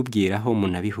mubitubwiraho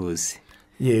munabihuze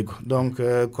yego donc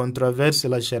controverse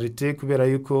la charité kubera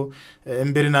yuko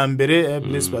mbere na mbere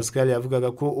Blaise Pascal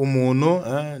yavugaga ko umuntu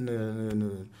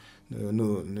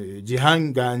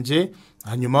gihanganje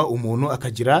hanyuma umuntu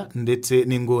akagira ndetse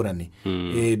n'ingorane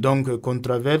donc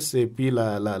controverse et puis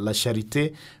la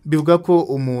charité bivuga ko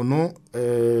umuntu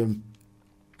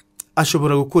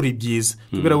ashobora gukora ibyiza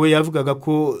kubera we yavugaga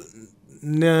ko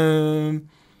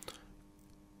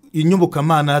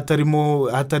inyubukamana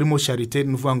hatarimo charité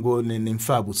nuvuga ngo ni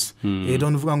mfabusa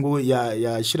donc nuvuga ngo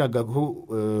yashiragaho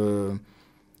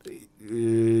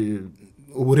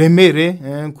uburemere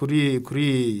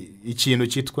kuri ikintu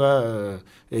cyitwa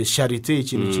charité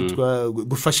ikintu cyitwa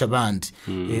gufasha abandi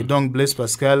donc Blaise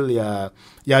Pascal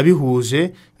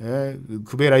yabihuje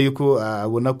kubera yuko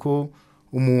abona ko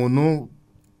umuntu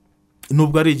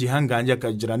nubwo ari igihanganje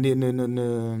akagira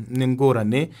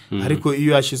n'ingorane ariko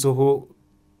iyo yashizeho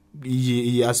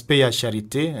iyi aspect ya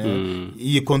charité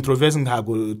iyi controverse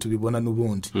ntabwo tubibona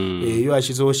n'ubundi iyo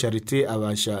yashizeho charité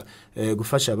abasha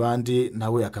gufasha abandi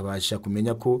nawe akabasha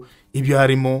kumenya ko ibyo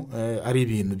harimo ari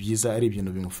ibintu byiza ari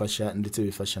ibintu bimufasha ndetse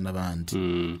bifasha n'abandi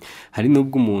hari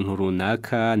nubwo umuntu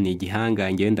runaka ni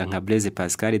igihangange wenda nka Blaise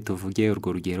Pascal tuvuge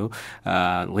urwo rugero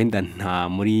wenda nta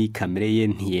muri kamere ye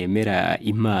ntiyemera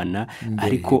Imana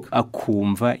ariko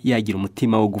akumva yagira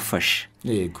umutima wo gufasha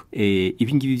yego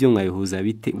ibi ngibi byo mwabihuza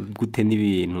bite gute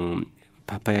n'ibintu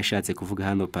papa yashatse kuvuga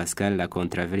hano Pascal la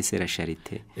controverse la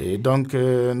charité donc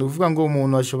nuvuga ngo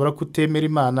umuntu ashobora kutemera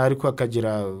Imana ariko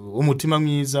akagira umutima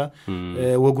mwiza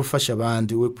wo gufasha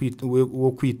abandi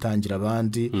wo kwitangira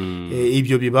abandi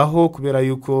ibyo bibaho kubera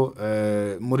yuko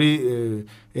muri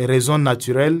raison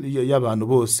naturelle y'abantu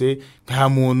bose nta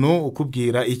muntu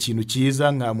ukubwira ikintu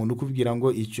cyiza nta muntu ukubwira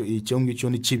ngo icyo ngicyo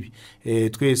ni kibi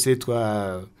twese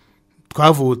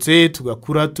twavutse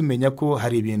tugakura tumenya ko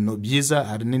hari ibintu byiza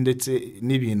hari ndetse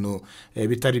n'ibintu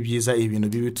bitari byiza ibintu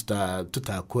bibi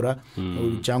tutakora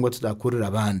cyangwa tutakorera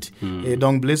abandi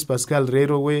donc Blaise Pascal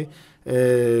rero we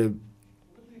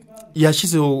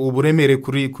yashyize uburemere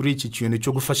kuri iki kintu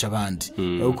cyo gufasha abandi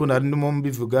uko narimo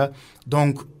mbivuga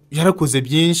donc yarakoze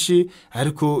byinshi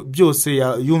ariko byose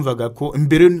yumvaga ko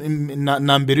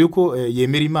mbere yuko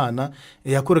yemera Imana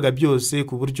yakoraga byose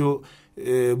ku buryo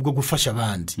bwo gufasha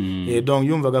abandi donc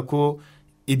yumvaga ko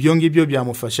ibyo ngibyo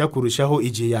byamufasha kurushaho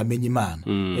igihe yamenya Imana.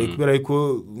 Kubera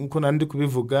ko nkuko nandi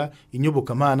kubivuga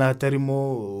inyobokamana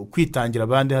hatarimo kwitangira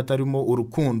abandi, hatarimo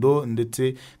urukundo,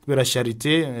 ndetse kubera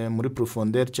charité muri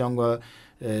profondeur cyangwa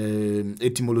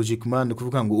etymologiquement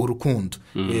kuvuga ngo urukundo.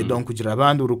 Donc kugira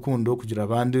abandi urukundo, kugira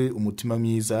abandi umutima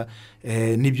mwiza,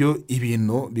 nibyo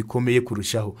ibintu bikomeye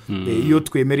kurushaho. Iyo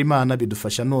twemera Imana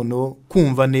bidufasha noneho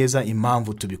kumva neza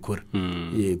impamvu tubikora.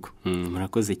 Yego.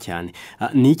 Murakoze cyane.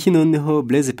 Niki noneho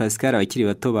Blaise Pascal abakiri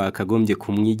bato bakagombye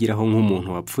kumwigiraho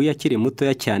nk'umuntu wapfuye akiri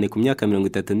mutoya cyane ku myaka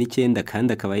 39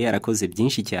 kandi akaba yarakoze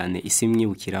byinshi cyane isi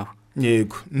mwibukiraho?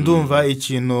 Yego, ndumva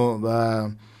ikintu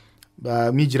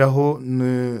bamwigiraho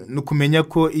no kumenya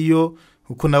ko iyo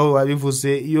uko nawe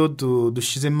wabivuze, iyo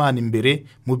dushize Imana imbere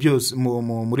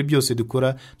muri byose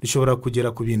dukora, dushobora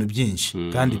kugera ku bintu byinshi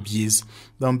kandi byiza.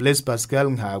 Donc Blaise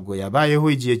Pascal ntabwo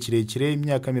yabayeho igihe kirekire,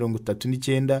 imyaka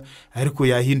 39, ariko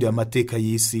yahinduye amateka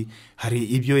y'isi. Hari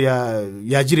ibyo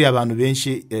yagiriye abantu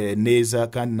benshi neza,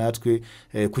 kandi natwe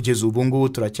kugeza ubu ngubu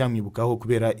turacyamwibukaho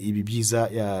kubera ibi byiza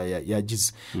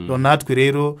yagize. Donc natwe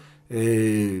rero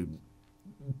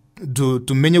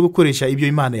tumenye gukoresha ibyo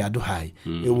Imana yaduhaye.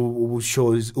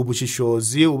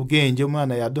 Ubushobozi, ubwenge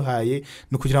Imana yaduhaye,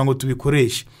 no kugira ngo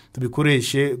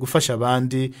tubikoreshe gufasha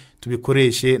abandi,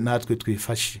 tubikoreshe natwe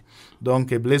twifashe.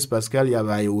 Donc Blaise Pascal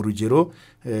yabaye urugero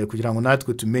kugira ngo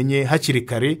natwe tumenye hakiri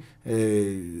kare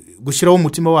gushyiraho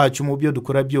umutima wacu mu byo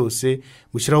dukora byose,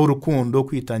 gushyiraho urukundo,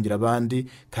 kwitangira abandi,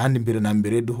 kandi mbere na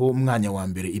mbere duho umwanya wa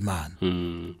mbere Imana.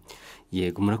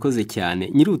 Yego, murakoze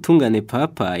cyane. Nyir'ubutungane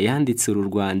Papa yanditse uru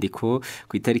rwandiko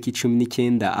ku itariki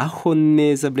 19, aho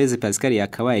neza Blaise Pascal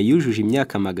yakabaye yujuje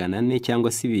imyaka 400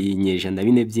 cyangwa se ibinyejana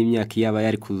 4 by'imyaka yaba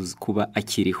yari kuba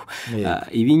akiriho.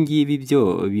 Ibi ngibi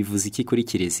byo bivuze iki kuri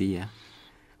Kiliziya?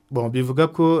 Bivuga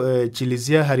ko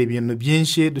Kiliziya hari ibintu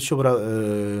byinshi dushobora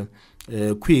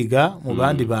kwiga mu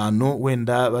bandi bantu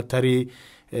wenda batari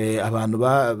abantu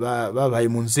babaye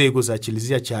mu nzego za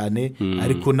Kiliziya cyane,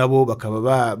 ariko nabo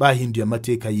bakaba bahinduye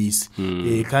amateka y'isi.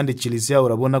 Kandi Kiliziya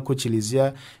urabona ko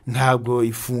Kiliziya ntabwo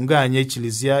ifunganye.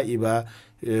 Kiliziya iba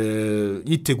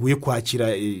yiteguye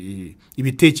kwakira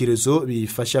ibitekerezo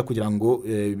bifasha kugira ngo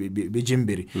bijye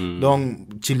imbere. Donc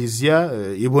Kiliziya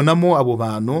ibonamo abo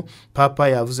bantu. Papa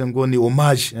yavuze ngo ni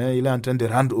hommage, il est en train de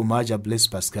rendre hommage à Blaise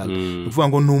Pascal. Uvuga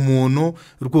ngo ni umuntu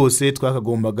rwose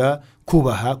twakagombaga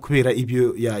kubaha kubera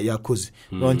ibyo yakoze.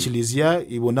 Donc Kiliziya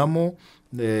ibonamo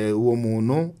uwo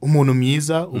umuntu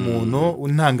mwiza, umuntu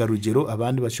untangarugero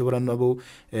abandi bashobora nabo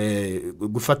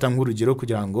gufata nk'urugero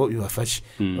kugira ngo bibafashe.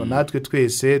 Natwe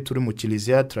twese turi mu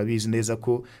Kiliziya turabizi neza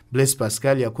ko Blaise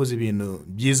Pascal yakoze ibintu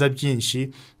byiza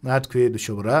byinshi, natwe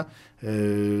dushobora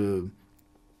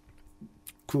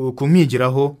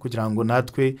kumwigiraho kugira ngo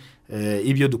natwe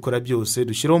ibyo dukora byose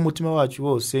dushireho umutima wacu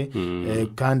wose,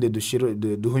 kandi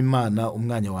duhe Imana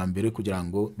umwanya wa mbere kugira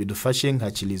ngo bidufashe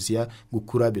nka Kiliziya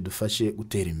gukura, bidufashe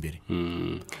gutera imbere.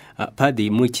 Padi,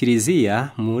 muri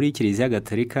Kiliziya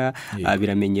Gatolika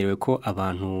biramenyerewe ko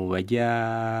abantu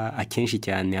bajya akenshi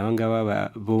cyane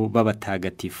abangaba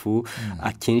b'abatagatifu,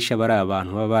 akenshi bari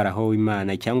abantu baba barahowe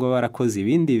Imana cyangwa barakoze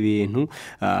ibindi bintu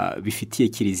bifitiye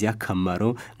Kiliziya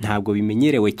akamaro. Ntabwo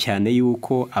bimenyerewe cyane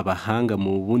yuko abahanga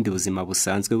mu bundi buzima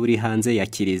busanzwe buri hanze ya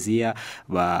Kiliziya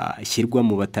bashyirwa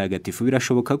mu batagatifu.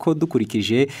 Birashoboka ko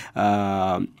dukurikije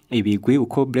ibigwi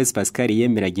uko Blaise Pascal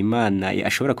yemeraga Imana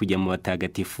ashobora kujya mu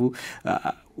batagatifu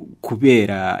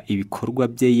kubera ibikorwa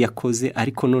bye yakoze,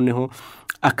 ariko noneho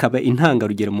akaba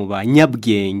intangarugero mu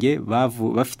banyabwenge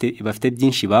bafite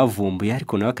byinshi bavumbuye,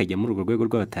 ariko nawe akajya muri urwo rwego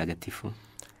rw'abatagatifu.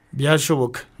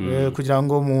 Byashoboka. Kugira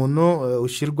ngo umuntu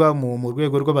ushyirwa mu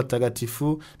rwego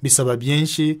rw'abatagatifu bisaba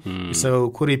byinshi, bisaba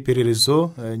gukora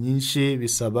ipererezo nyinshi,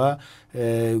 bisaba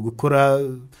gukora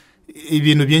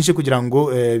ibintu byinshi kugira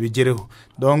ngo bigereho.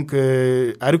 Donc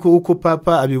ariko uko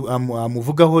Papa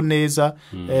amuvugaho neza,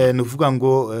 nuvuga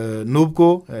ngo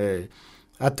nubwo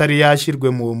atari yashyirwe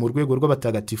mu rwego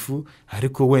rw'abatagatifu,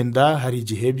 ariko wenda hari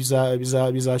igihe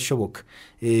bizashoboka.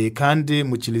 Kandi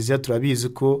mu Kiliziya turabizi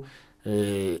ko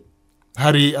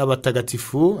hari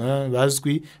abatagatifu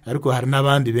bazwi, ariko hari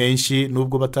n'abandi benshi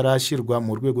nubwo batarashyirwa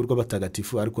mu rwego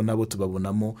rw'abatagatifu, ariko nabo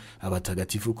tubabonamo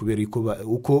abatagatifu kubera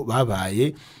uko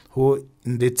babayeho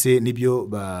ndetse n'ibyo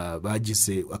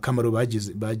bagize akamaro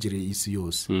bagiriye isi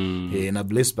yose. Na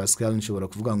Blaise Pascal nshobora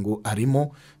kuvuga ngo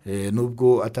arimo,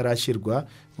 nubwo atarashyirwa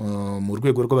mu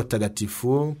rwego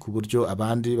rw'abatagatifu ku buryo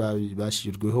abandi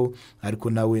bashyirweho, ariko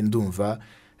nawe ndumva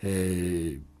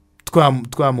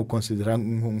twamukonsidera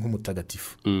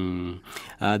nk'umutagatifu.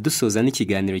 Dusoza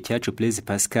n'ikiganiro cyacu Blaise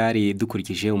Pascal,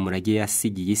 dukurikije umurage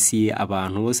yasigiye isi,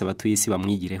 abantu bose abatuye isi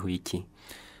bamwigireho iki?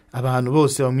 abantu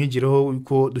bose bamwigireho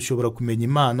ko dushobora kumenya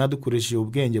Imana dukoresheje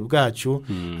ubwenge bwacu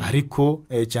ariko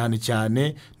cyane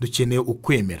cyane dukeneye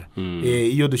ukwemera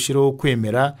iyo dushiraho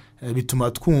ukwemera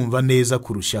bituma twumva neza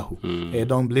kurushaho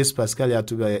donc Blaise Pascal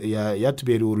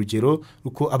yatubereye urugero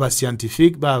uko aba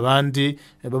scientifique babandi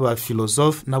baba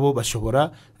philosophe nabo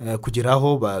bashobora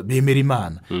kugeraho bemera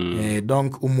Imana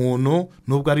donc umuntu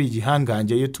nubwo ari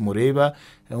igihangange iyo tumureba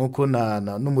nkuko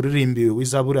n'umuririmbi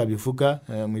w'Izaburi abivuga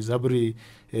mu Izaburi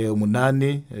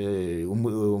 8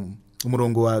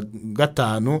 umurongo wa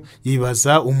 5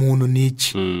 yibaza umuntu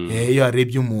niki iyo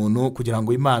arebye umuntu kugira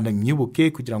ngo Imana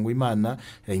imyibuke kugira ngo Imana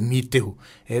imwiteho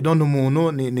none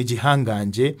umuntu ni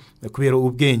gihanganje kubera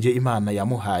ubwenge Imana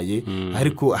yamuhaye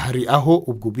ariko hari aho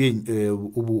ubwo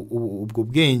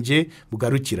bwenge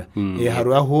bugarukira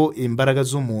hari aho imbaraga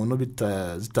z'umuntu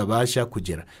zitabasha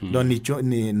kugera none icyo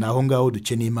ni naho ngaho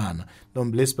dukeneye Imana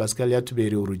donc Blaise Pascal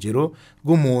yatubereye urugero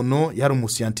rw'umuntu yari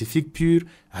umuscientifique pur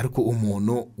ariko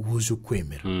umuntu wuje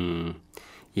kwemera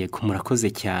yego murakoze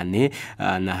cyane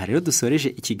na rero dusoreje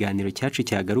ikiganiro cyacu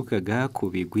cyagarukaga ku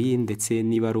bigwi ndetse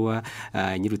n'ibaruwa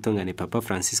nyirutongane Papa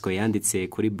Francisco yanditse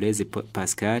kuri Blaise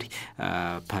Pascal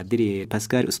Padiri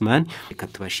Pascal Usman reka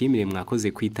tubashimire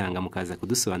mwakoze kwitanga mukaza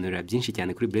kudusobanurira byinshi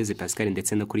cyane kuri Blaise Pascal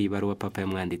ndetse no kuri ibaruwa Papa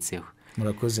yamwanditseho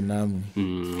murakoze namwe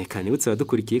reka nibutse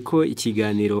abadukurikiye ko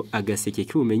ikiganiro agaseke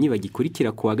k'ubumenyi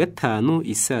bagikurikira kuwa 5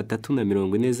 isaa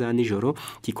 3:40 za nijoro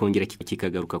kikongera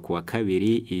kikagaruka kuwa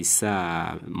 2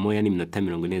 isaa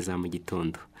 1:40 za mu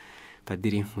gitondo.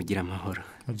 Padiri mugira amahoro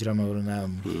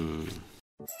namwe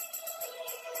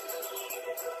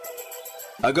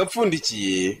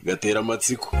agapfundikiye gatera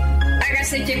amatsiko.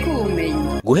 Agaseke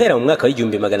k'ubumenyi. Guhera mu mwaka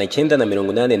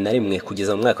w'1981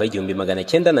 kugeza mu mwaka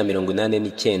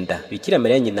w'1989 Bikira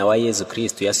Mariya nyina wa Yezu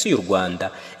Kristo yasuye u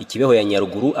Rwanda ikibeho ya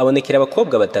Nyaruguru abonekera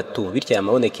abakobwa batatu bityo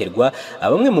yamabonekerwa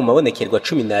abamwe mu mabonekerwa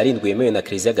 17 yemewe na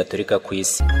Kiliziya Gatolika ku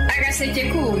isi. Agaseke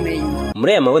k'ubumenyi.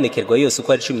 Muri aya mabonekerwa yose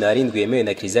uko ari 17 yemewe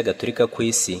na Kiliziya Gatolika ku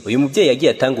isi uyu mubyeyi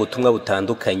yagiye atanga ubutumwa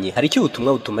butandukanye hari icyo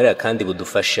ubutumwa butumarira kandi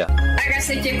budufasha.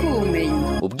 Agaseke k'ubumenyi.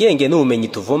 Ubwenge n'ubumenyi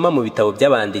tuvoma mu bitabo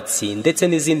by'abanditsi ndetse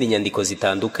n'izindi nyandiko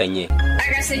zitandukanye.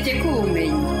 Agaseke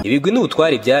k'ubumenyi. Ibigwi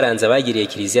n'ubutwari byaranze abagiriye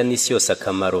Kiliziya n'isi yose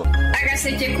akamaro.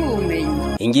 Agaseke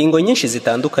k'ubumenyi. Ingingo nyinshi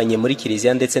zitandukanye muri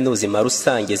Kiliziya ndetse n'ubuzima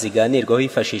rusange ziganirwaho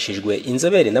hifashishijwe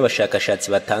inzobere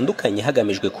n'abashakashatsi batandukanye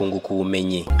hagamijwe kunguka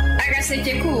ubumenyi.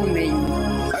 Agaseke k'ubumenyi.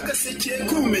 Agaseke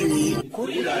k'ubumenyi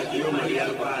kuri Radio Maria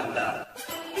Rwanda.